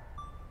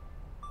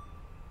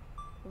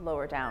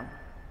 Lower down.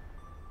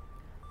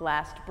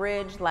 Last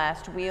bridge,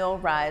 last wheel,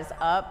 rise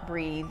up,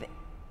 breathe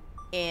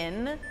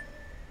in,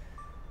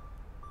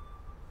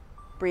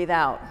 breathe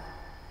out.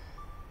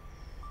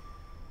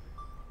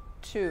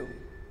 2.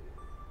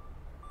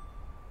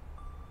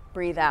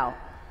 Breathe out.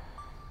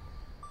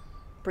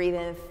 Breathe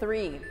in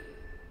 3.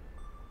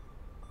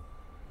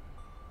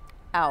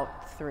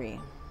 Out 3.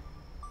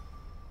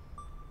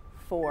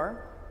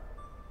 4.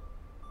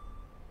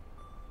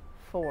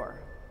 4.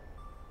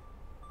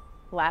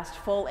 Last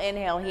full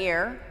inhale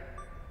here.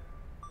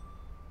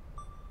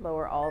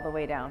 Lower all the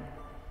way down.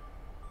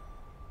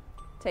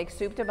 Take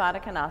Supta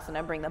Baddha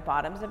Konasana. Bring the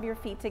bottoms of your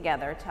feet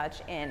together.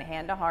 Touch in,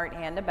 hand to heart,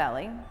 hand to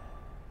belly.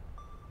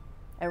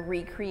 And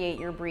recreate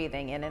your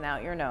breathing in and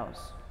out your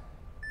nose.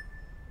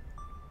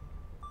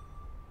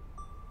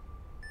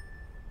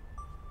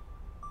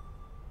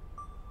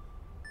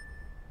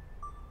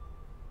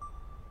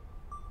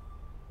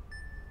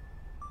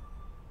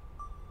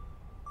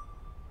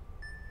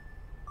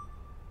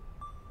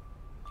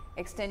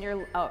 Extend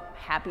your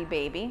happy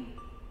baby.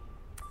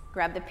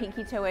 Grab the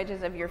pinky toe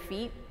edges of your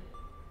feet.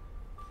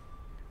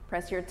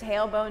 Press your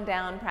tailbone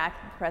down,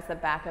 press the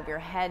back of your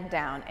head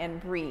down,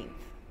 and breathe.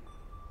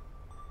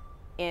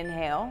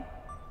 Inhale.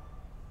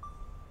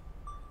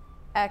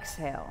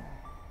 Exhale.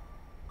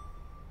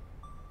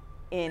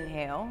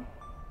 Inhale.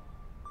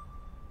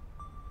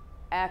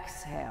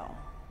 Exhale.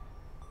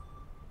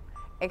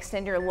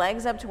 Extend your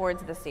legs up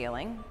towards the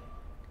ceiling.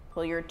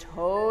 Pull your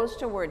toes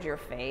towards your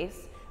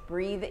face.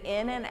 Breathe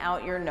in and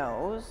out your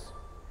nose.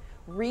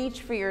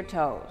 Reach for your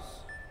toes.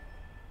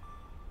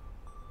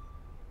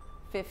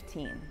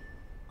 15.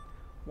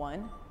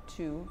 1,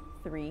 2,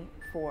 3,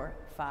 4,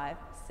 5,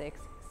 6,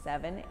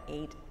 7,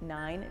 8,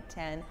 9,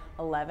 10,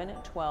 11,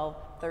 12,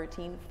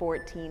 13,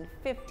 14,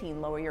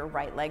 15. Lower your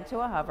right leg to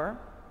a hover.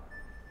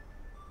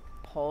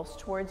 Pulse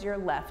towards your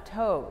left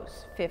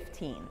toes.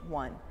 15.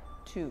 1,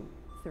 2,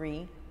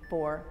 3,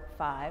 4,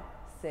 5,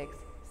 6,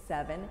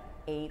 7,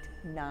 8,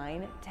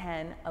 9,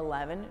 10,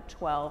 11,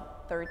 12,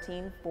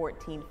 13,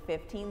 14,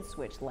 15.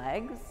 Switch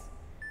legs.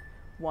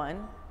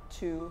 1,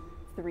 2,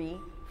 3,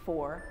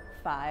 4,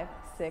 5,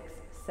 6,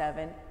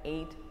 7,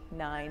 8,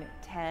 9,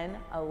 10,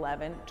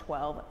 11,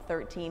 12,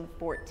 13,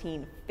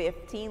 14,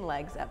 15.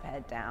 Legs up,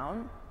 head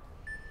down.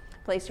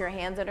 Place your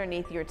hands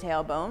underneath your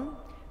tailbone.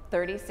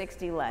 30,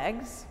 60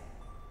 legs.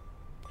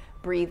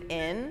 Breathe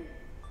in.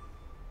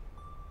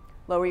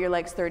 Lower your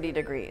legs 30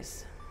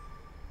 degrees.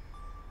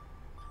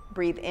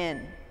 Breathe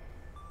in.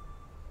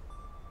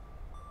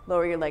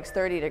 Lower your legs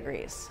 30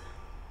 degrees.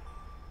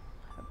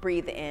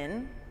 Breathe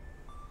in.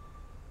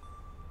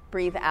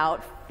 Breathe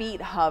out,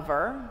 feet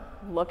hover.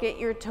 Look at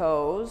your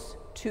toes,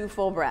 2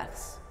 full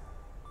breaths.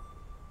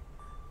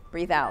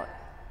 Breathe out.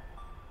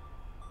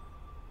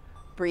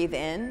 Breathe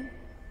in.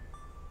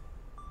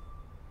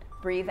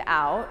 Breathe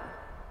out.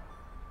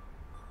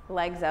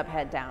 Legs up,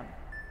 head down.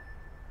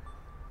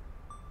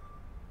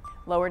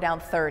 Lower down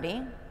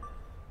 30.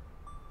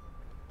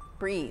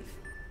 Breathe.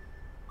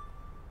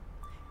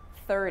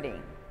 30.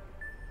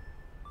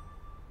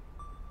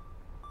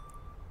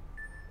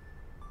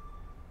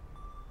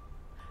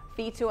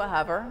 Feet to a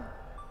hover.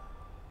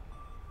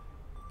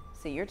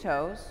 See your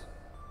toes.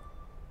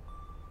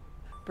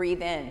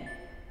 Breathe in.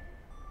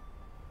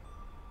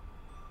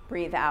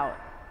 Breathe out.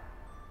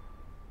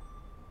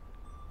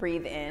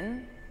 Breathe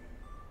in.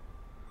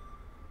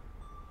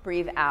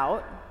 Breathe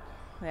out.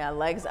 Yeah,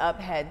 legs up,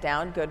 head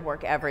down. Good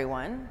work,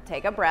 everyone.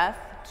 Take a breath.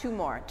 2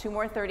 more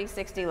 30,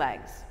 60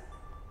 legs.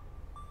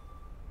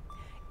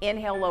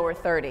 Inhale, lower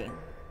 30.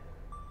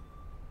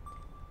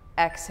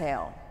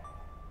 Exhale.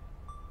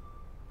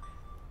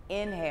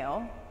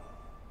 Inhale,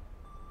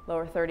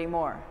 lower 30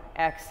 more.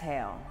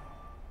 Exhale.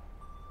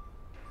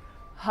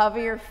 Hover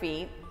your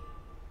feet.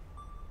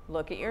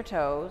 Look at your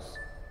toes.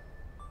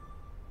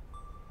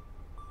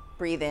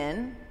 Breathe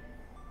in.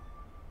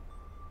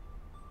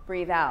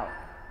 Breathe out.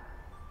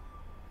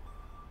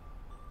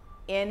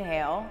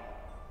 Inhale.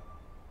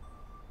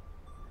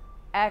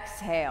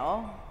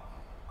 Exhale.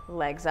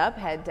 Legs up,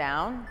 head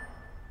down.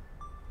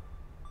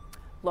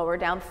 Lower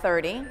down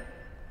 30.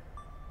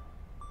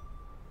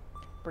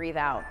 Breathe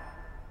out.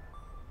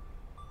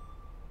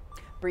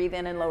 Breathe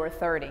in and lower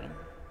 30.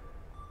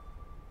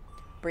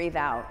 Breathe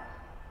out.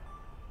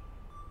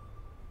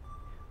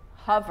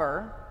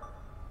 Hover.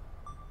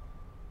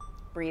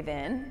 Breathe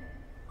in.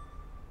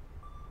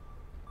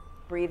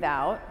 Breathe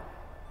out.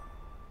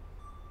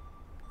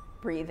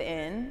 Breathe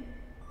in.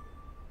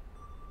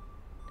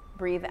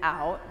 Breathe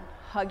out.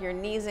 Hug your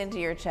knees into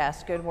your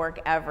chest. Good work,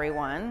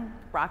 everyone.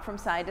 Rock from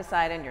side to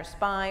side in your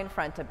spine,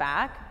 front to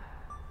back.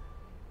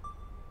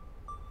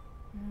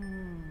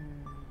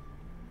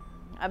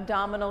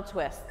 Abdominal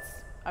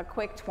twists, a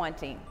quick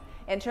 20.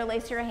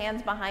 Interlace your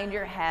hands behind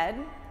your head.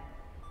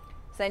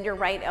 Send your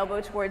right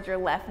elbow towards your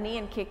left knee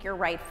and kick your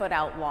right foot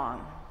out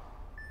long.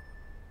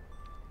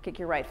 Kick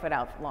your right foot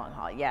out long,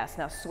 Holly. Yes,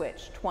 now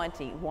switch.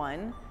 20.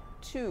 1,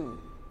 2,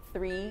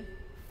 3,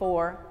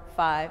 4,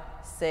 5,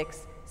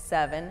 6,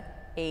 7,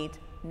 8,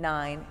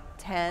 9,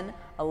 10,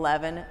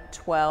 11,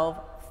 12,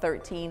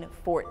 13,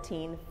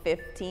 14,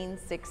 15,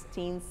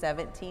 16,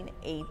 17,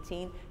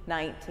 18,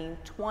 19,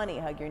 20.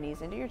 Hug your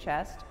knees into your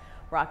chest.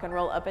 Rock and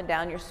roll up and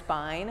down your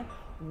spine.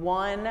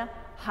 1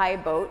 high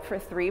boat for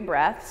 3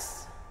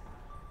 breaths.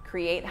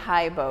 Create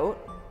high boat.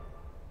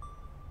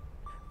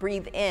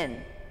 Breathe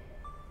in.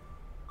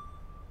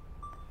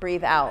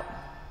 Breathe out.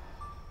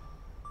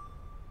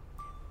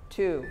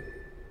 2.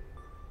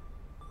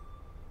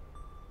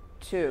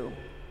 2.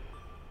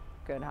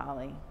 Good,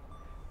 Holly.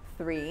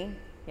 3.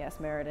 Yes,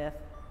 Meredith.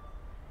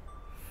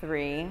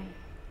 3.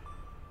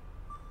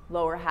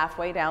 Lower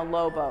halfway down,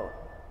 low boat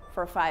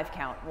for 5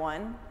 count.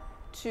 1,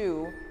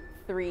 2,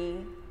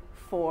 3,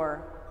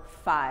 4,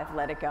 5.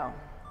 Let it go.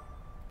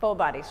 Full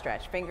body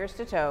stretch, fingers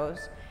to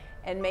toes,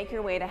 and make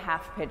your way to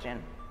half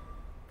pigeon.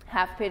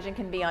 Half pigeon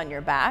can be on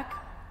your back.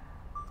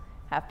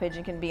 Half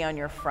pigeon can be on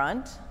your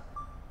front.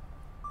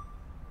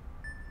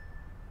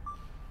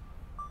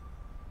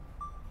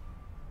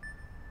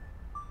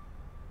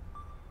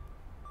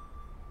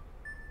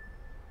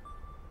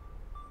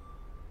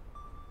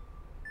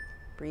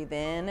 Breathe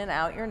in and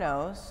out your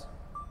nose.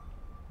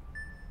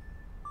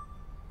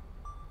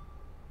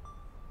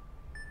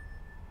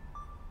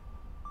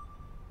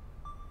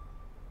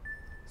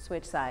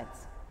 Switch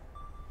sides.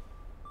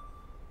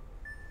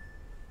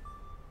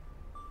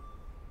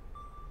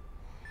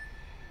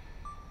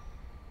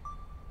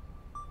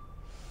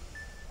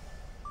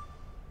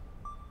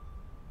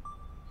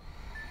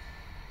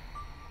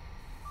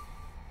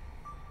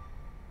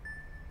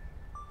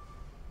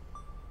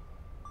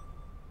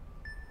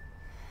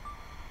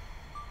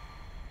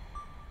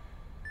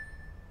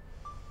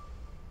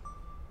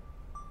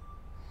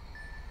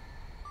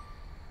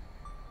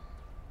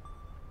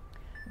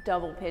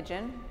 Double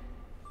pigeon.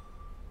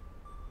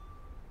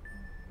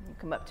 You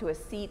come up to a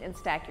seat and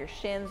stack your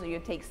shins, or you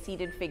take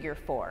seated figure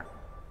 4.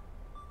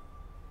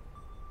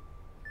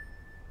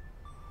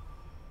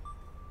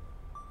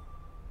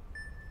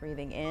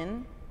 Breathing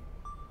in,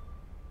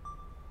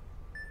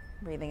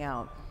 breathing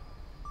out.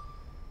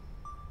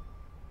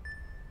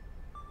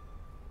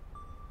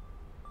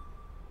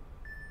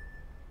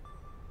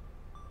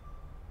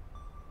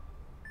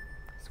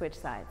 Switch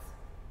sides.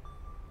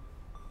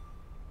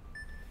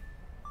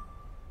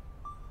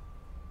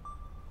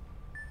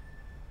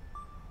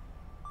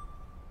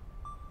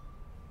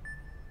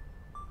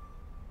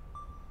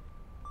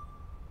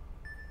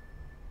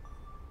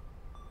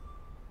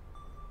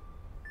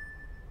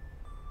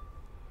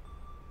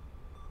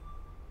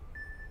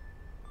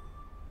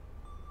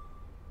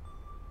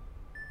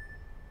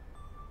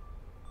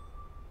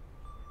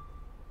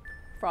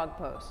 Frog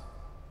pose.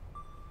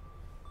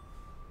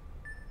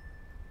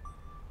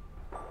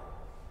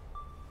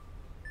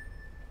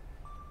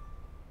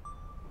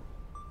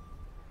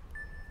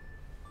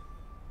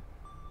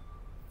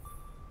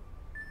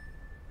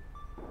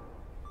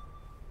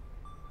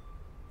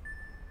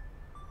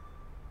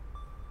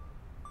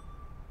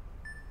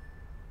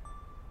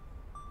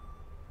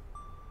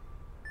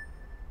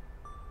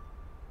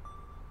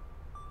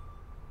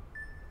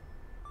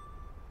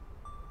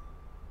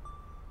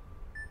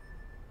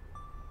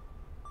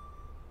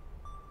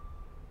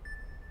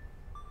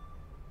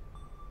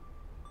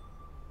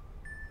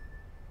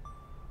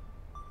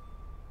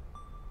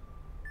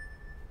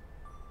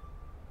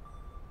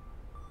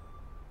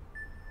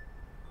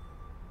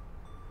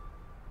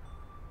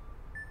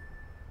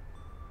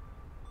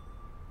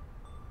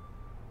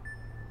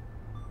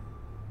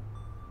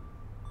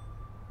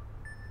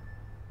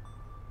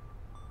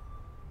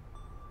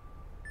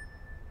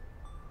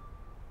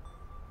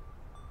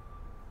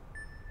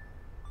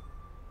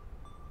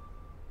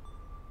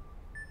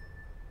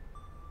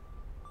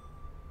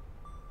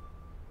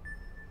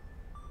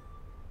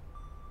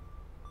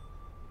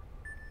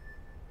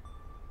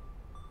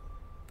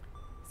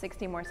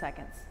 Sixty more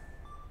seconds.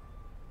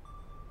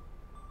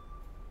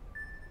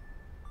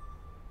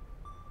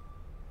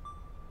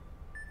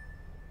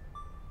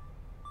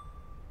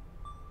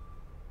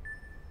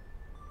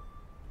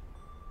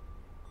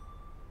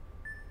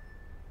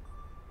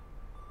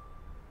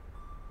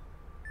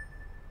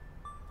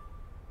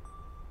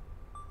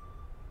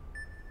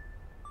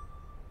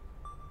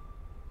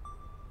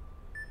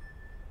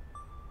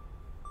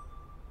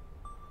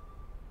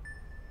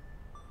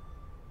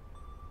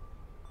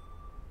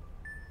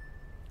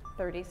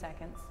 Thirty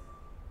seconds.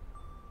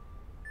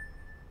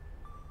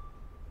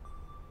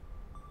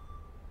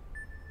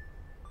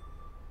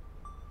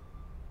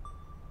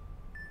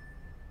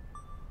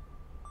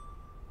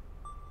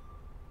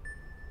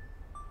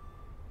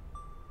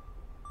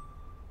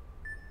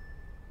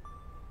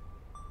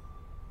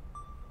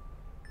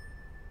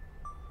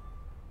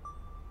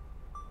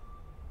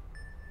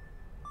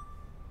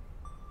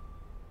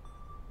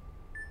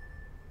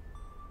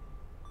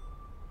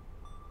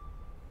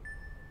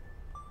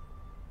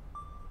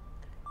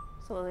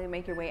 Slowly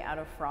make your way out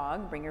of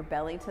frog. Bring your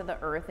belly to the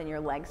earth and your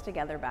legs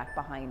together back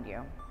behind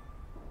you.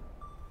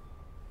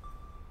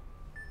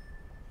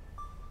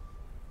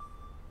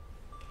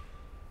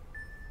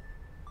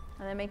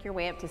 And then make your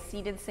way up to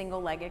seated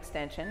single leg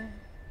extension.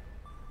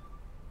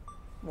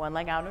 One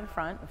leg out in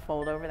front,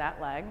 fold over that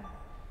leg.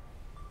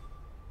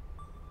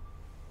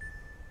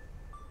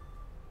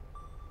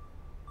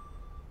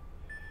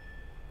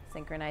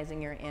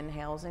 Synchronizing your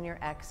inhales and your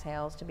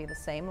exhales to be the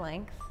same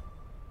length.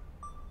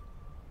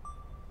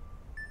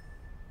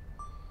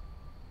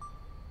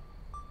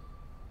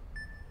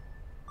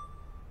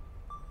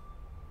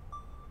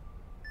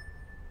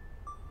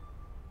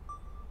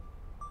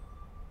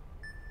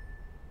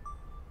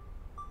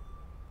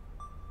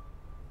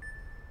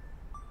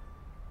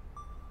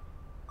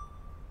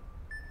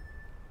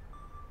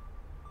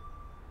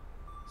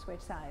 Switch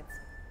sides.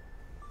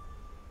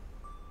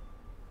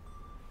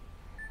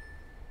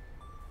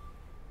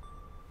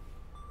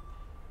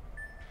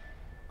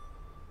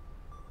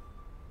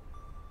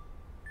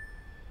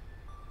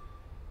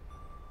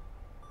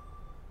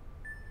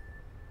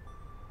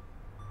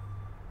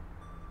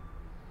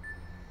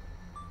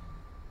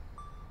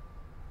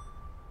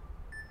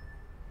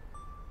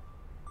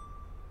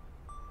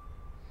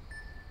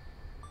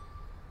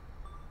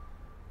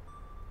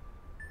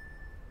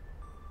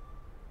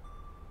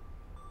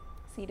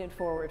 Seated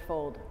forward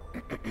fold.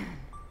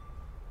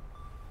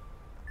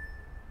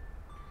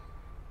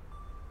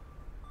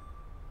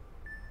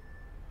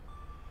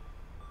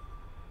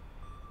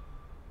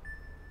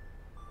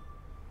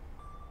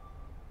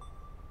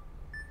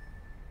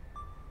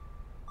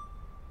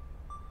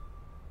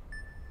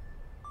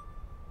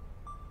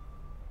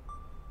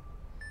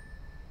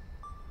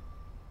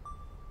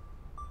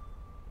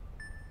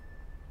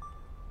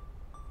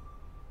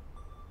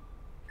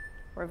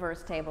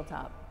 Reverse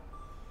tabletop.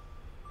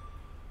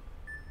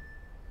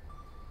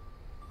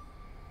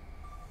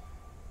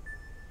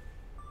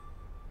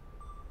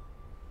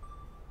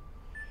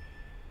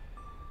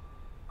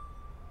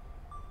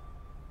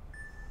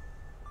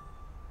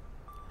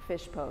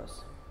 Fish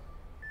pose.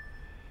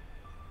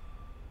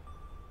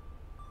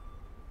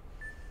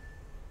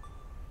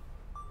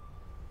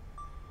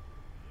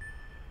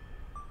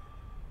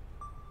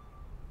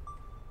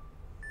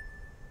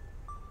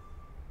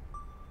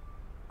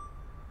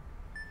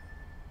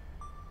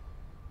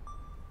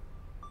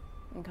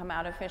 And come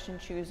out of fish and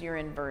choose your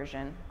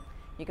inversion.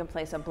 You can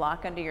place a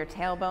block under your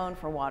tailbone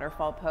for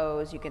waterfall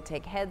pose. You can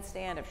take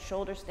headstand if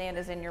shoulder stand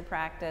is in your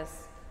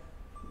practice.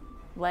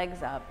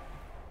 Legs up.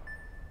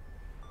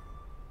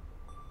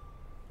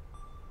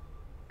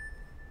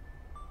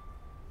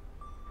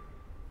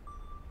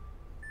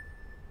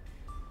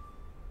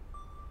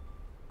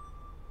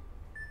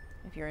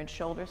 If you're in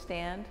shoulder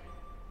stand,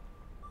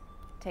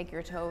 take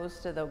your toes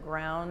to the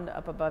ground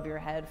up above your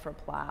head for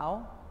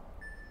plow.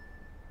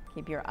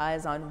 Keep your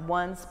eyes on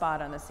one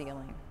spot on the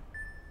ceiling.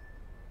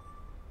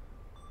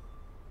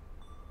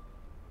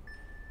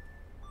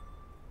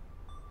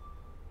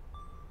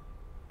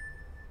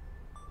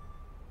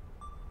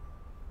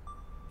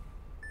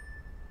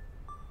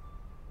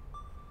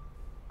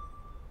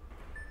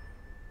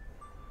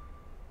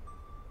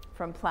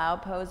 From plow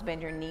pose,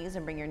 bend your knees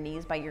and bring your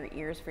knees by your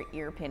ears for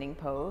ear pinning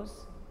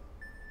pose.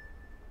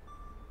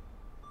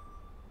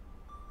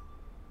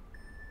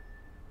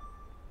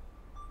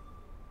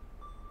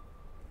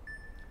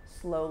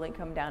 Slowly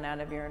come down out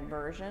of your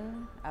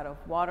inversion. Out of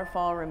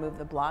waterfall, remove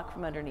the block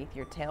from underneath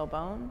your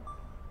tailbone.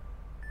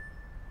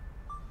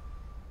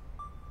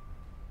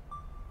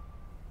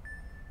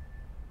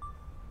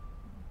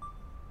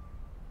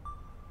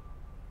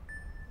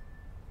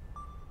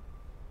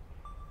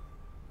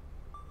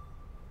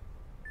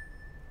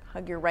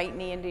 Hug your right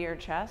knee into your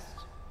chest.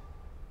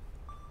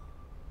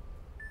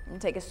 And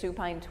take a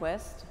supine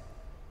twist.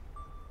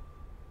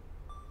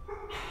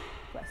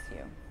 Bless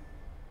you.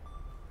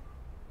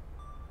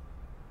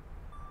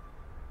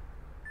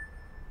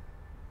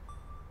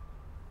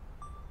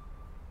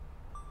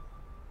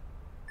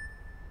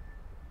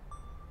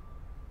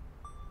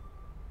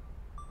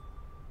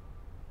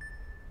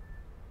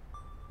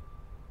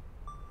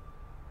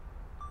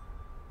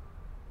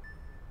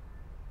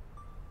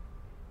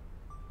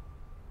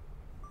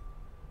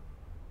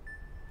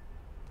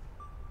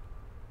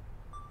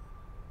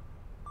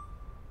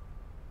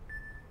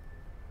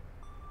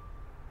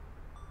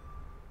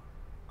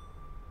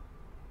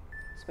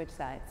 Switch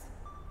sides.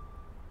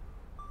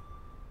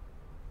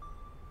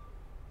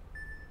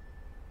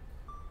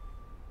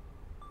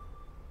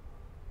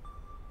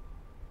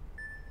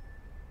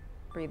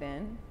 Breathe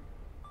in.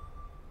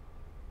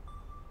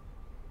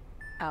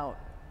 Out.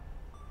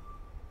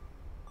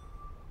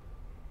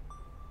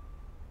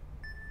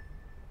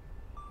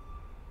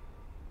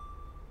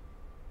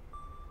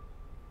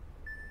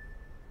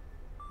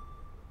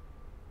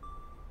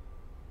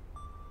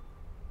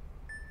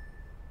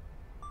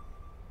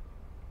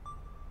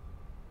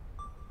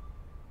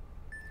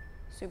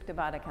 Supta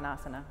Baddha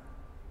Konasana.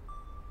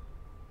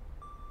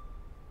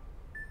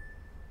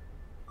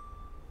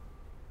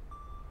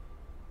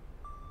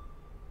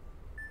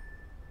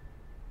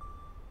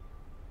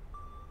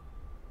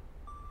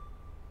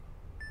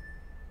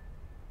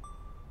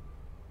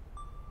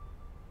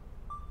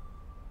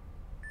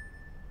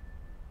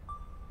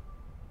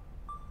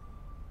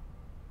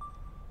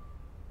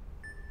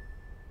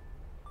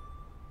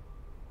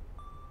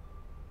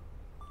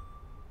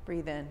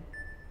 Breathe in.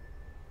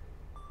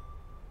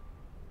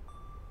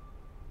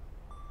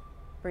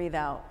 Breathe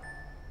out.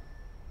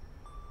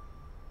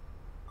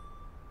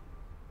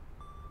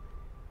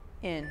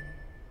 In.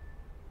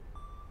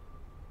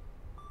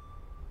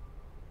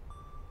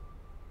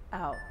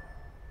 Out.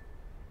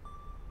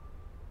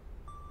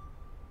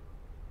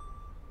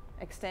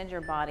 Extend your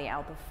body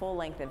out the full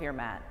length of your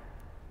mat.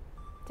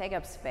 Take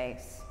up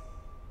space.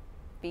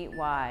 Feet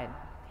wide,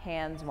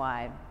 hands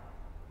wide.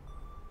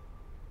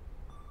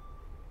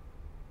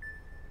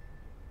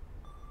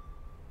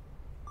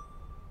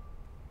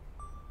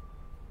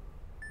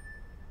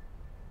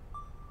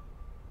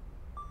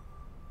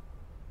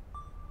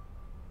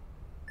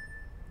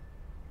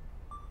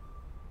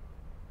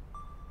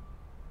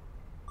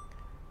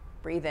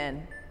 Breathe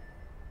in.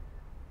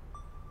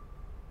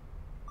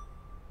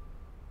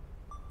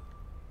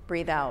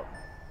 Breathe out.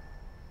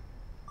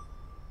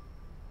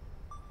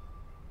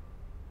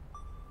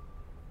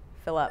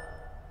 Fill up.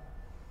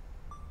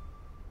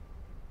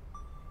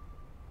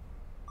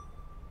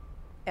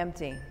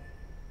 Empty.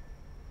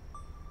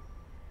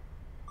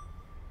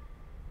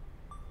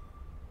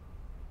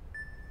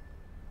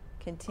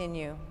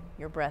 Continue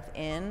your breath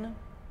in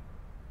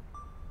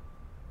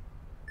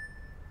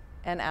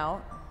and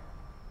out.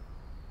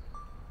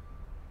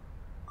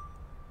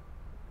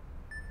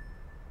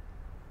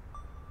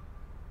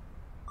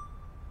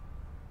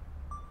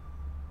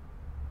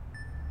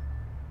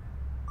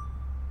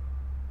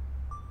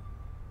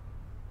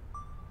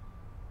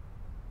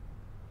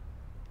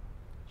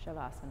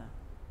 Shavasana.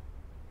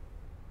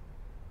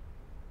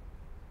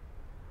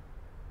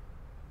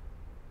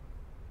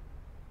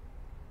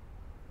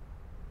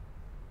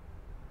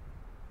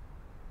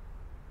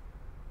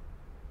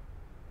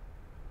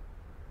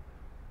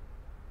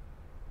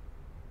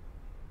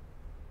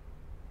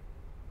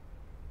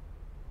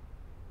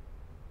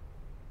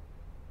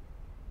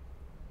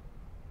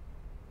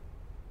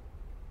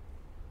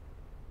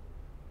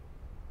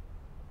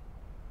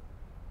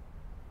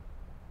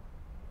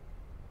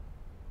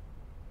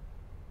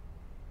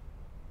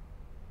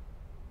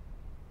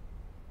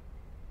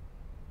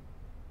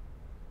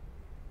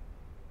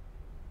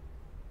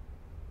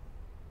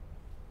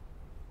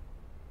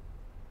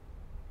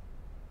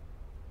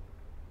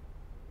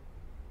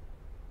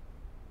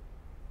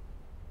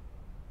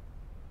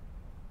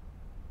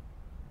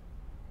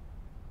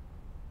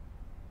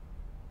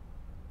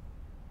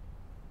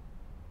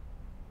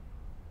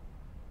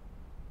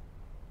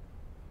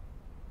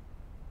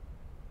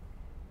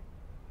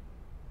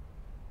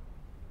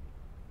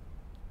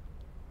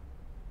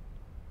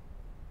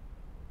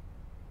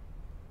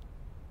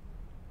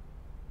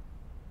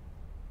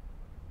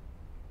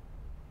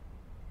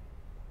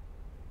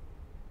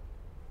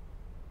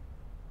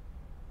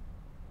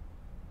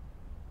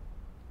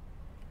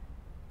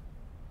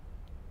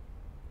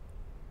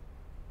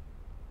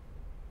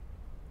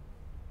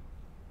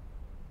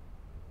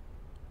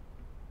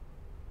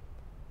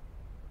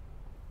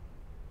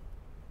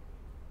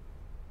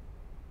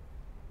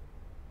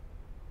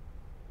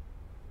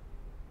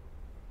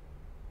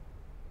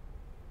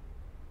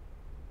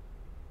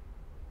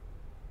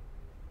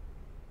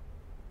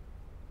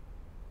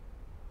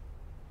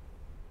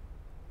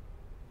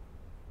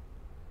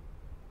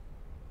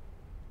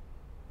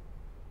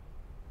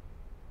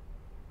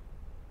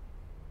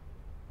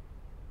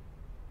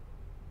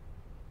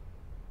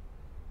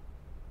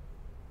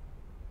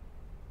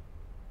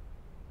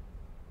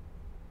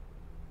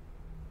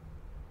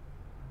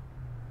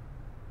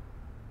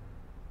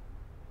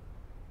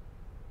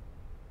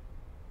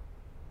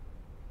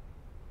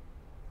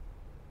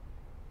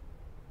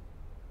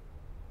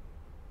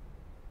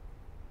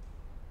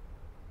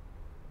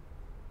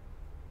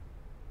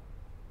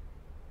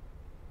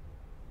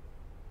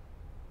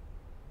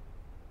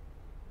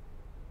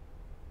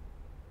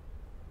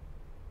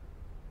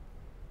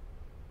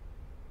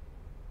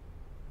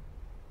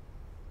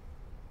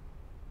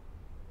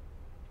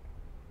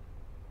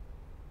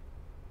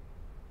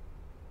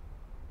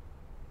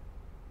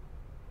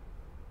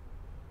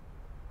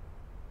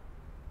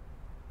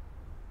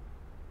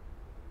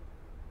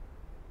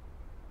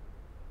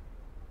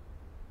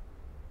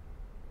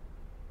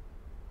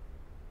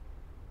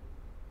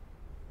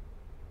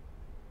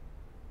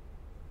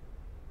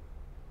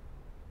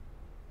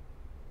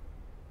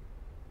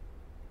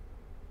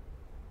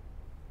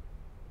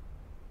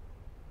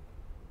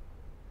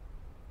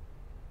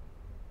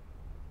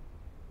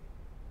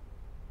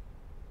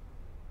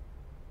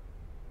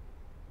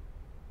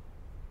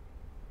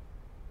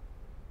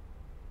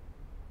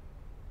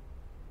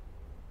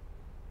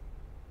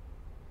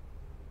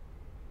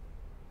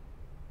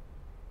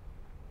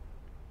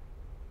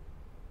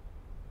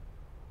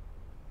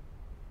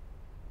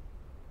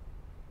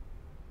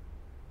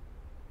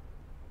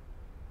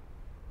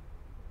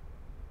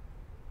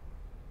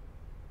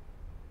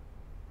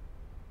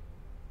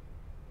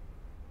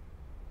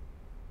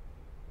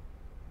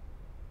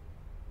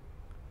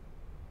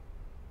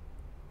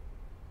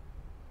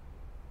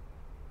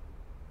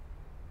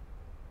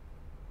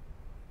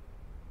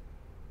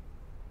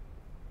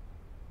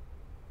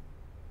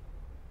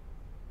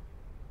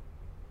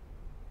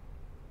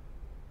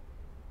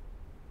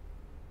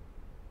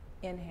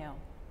 Inhale.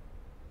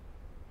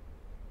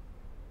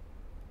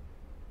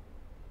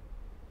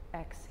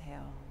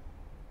 Exhale.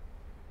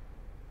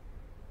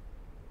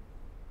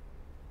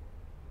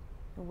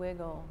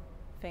 Wiggle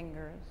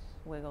fingers,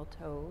 wiggle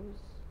toes,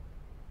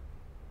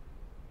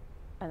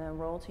 and then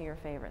roll to your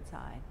favorite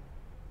side.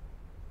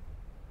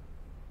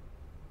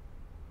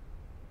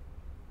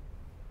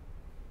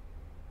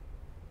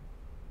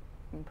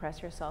 And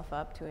press yourself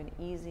up to an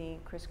easy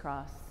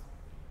crisscross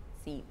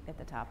seat at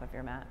the top of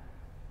your mat.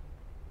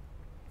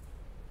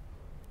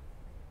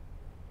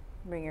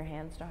 Bring your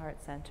hands to heart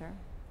center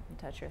and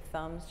touch your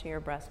thumbs to your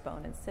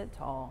breastbone and sit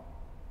tall.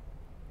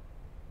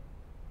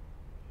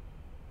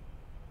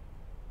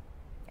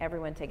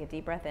 Everyone take a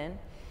deep breath in.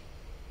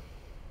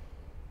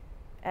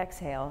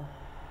 Exhale.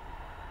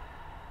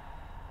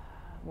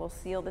 We'll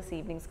seal this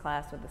evening's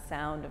class with the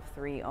sound of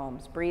 3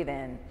 ohms. Breathe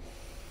in.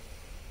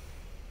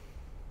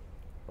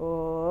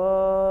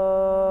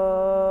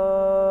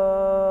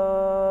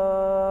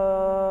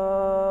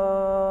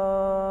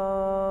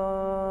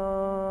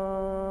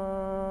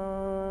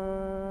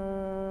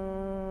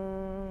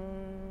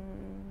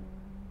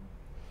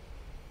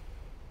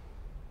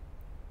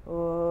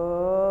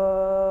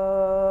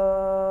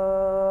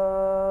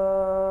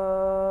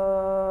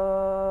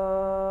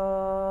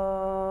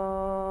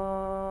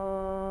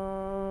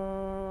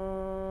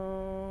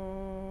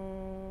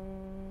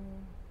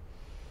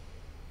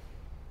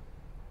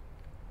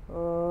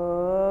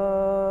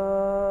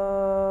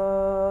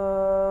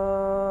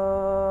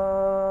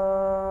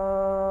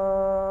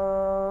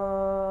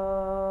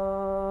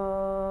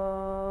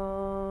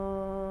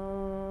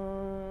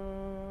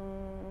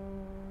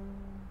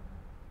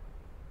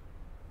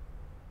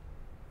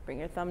 Bring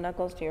your thumb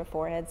knuckles to your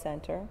forehead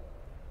center.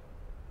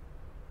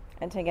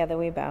 And together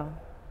we bow.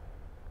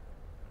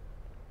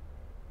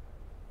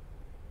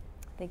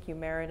 Thank you,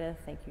 Meredith.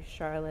 Thank you,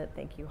 Charlotte.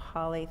 Thank you,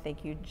 Holly.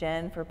 Thank you,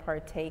 Jen, for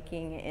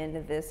partaking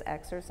in this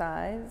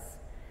exercise.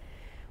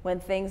 When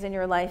things in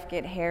your life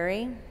get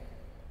hairy,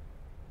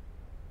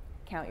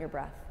 count your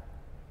breath.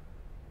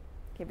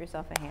 Give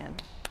yourself a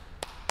hand.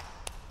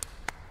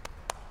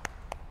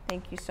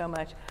 Thank you so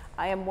much.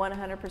 I am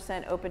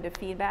 100% open to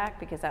feedback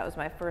because that was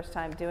my first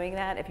time doing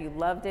that. If you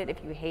loved it,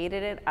 if you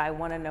hated it, I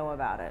want to know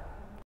about it.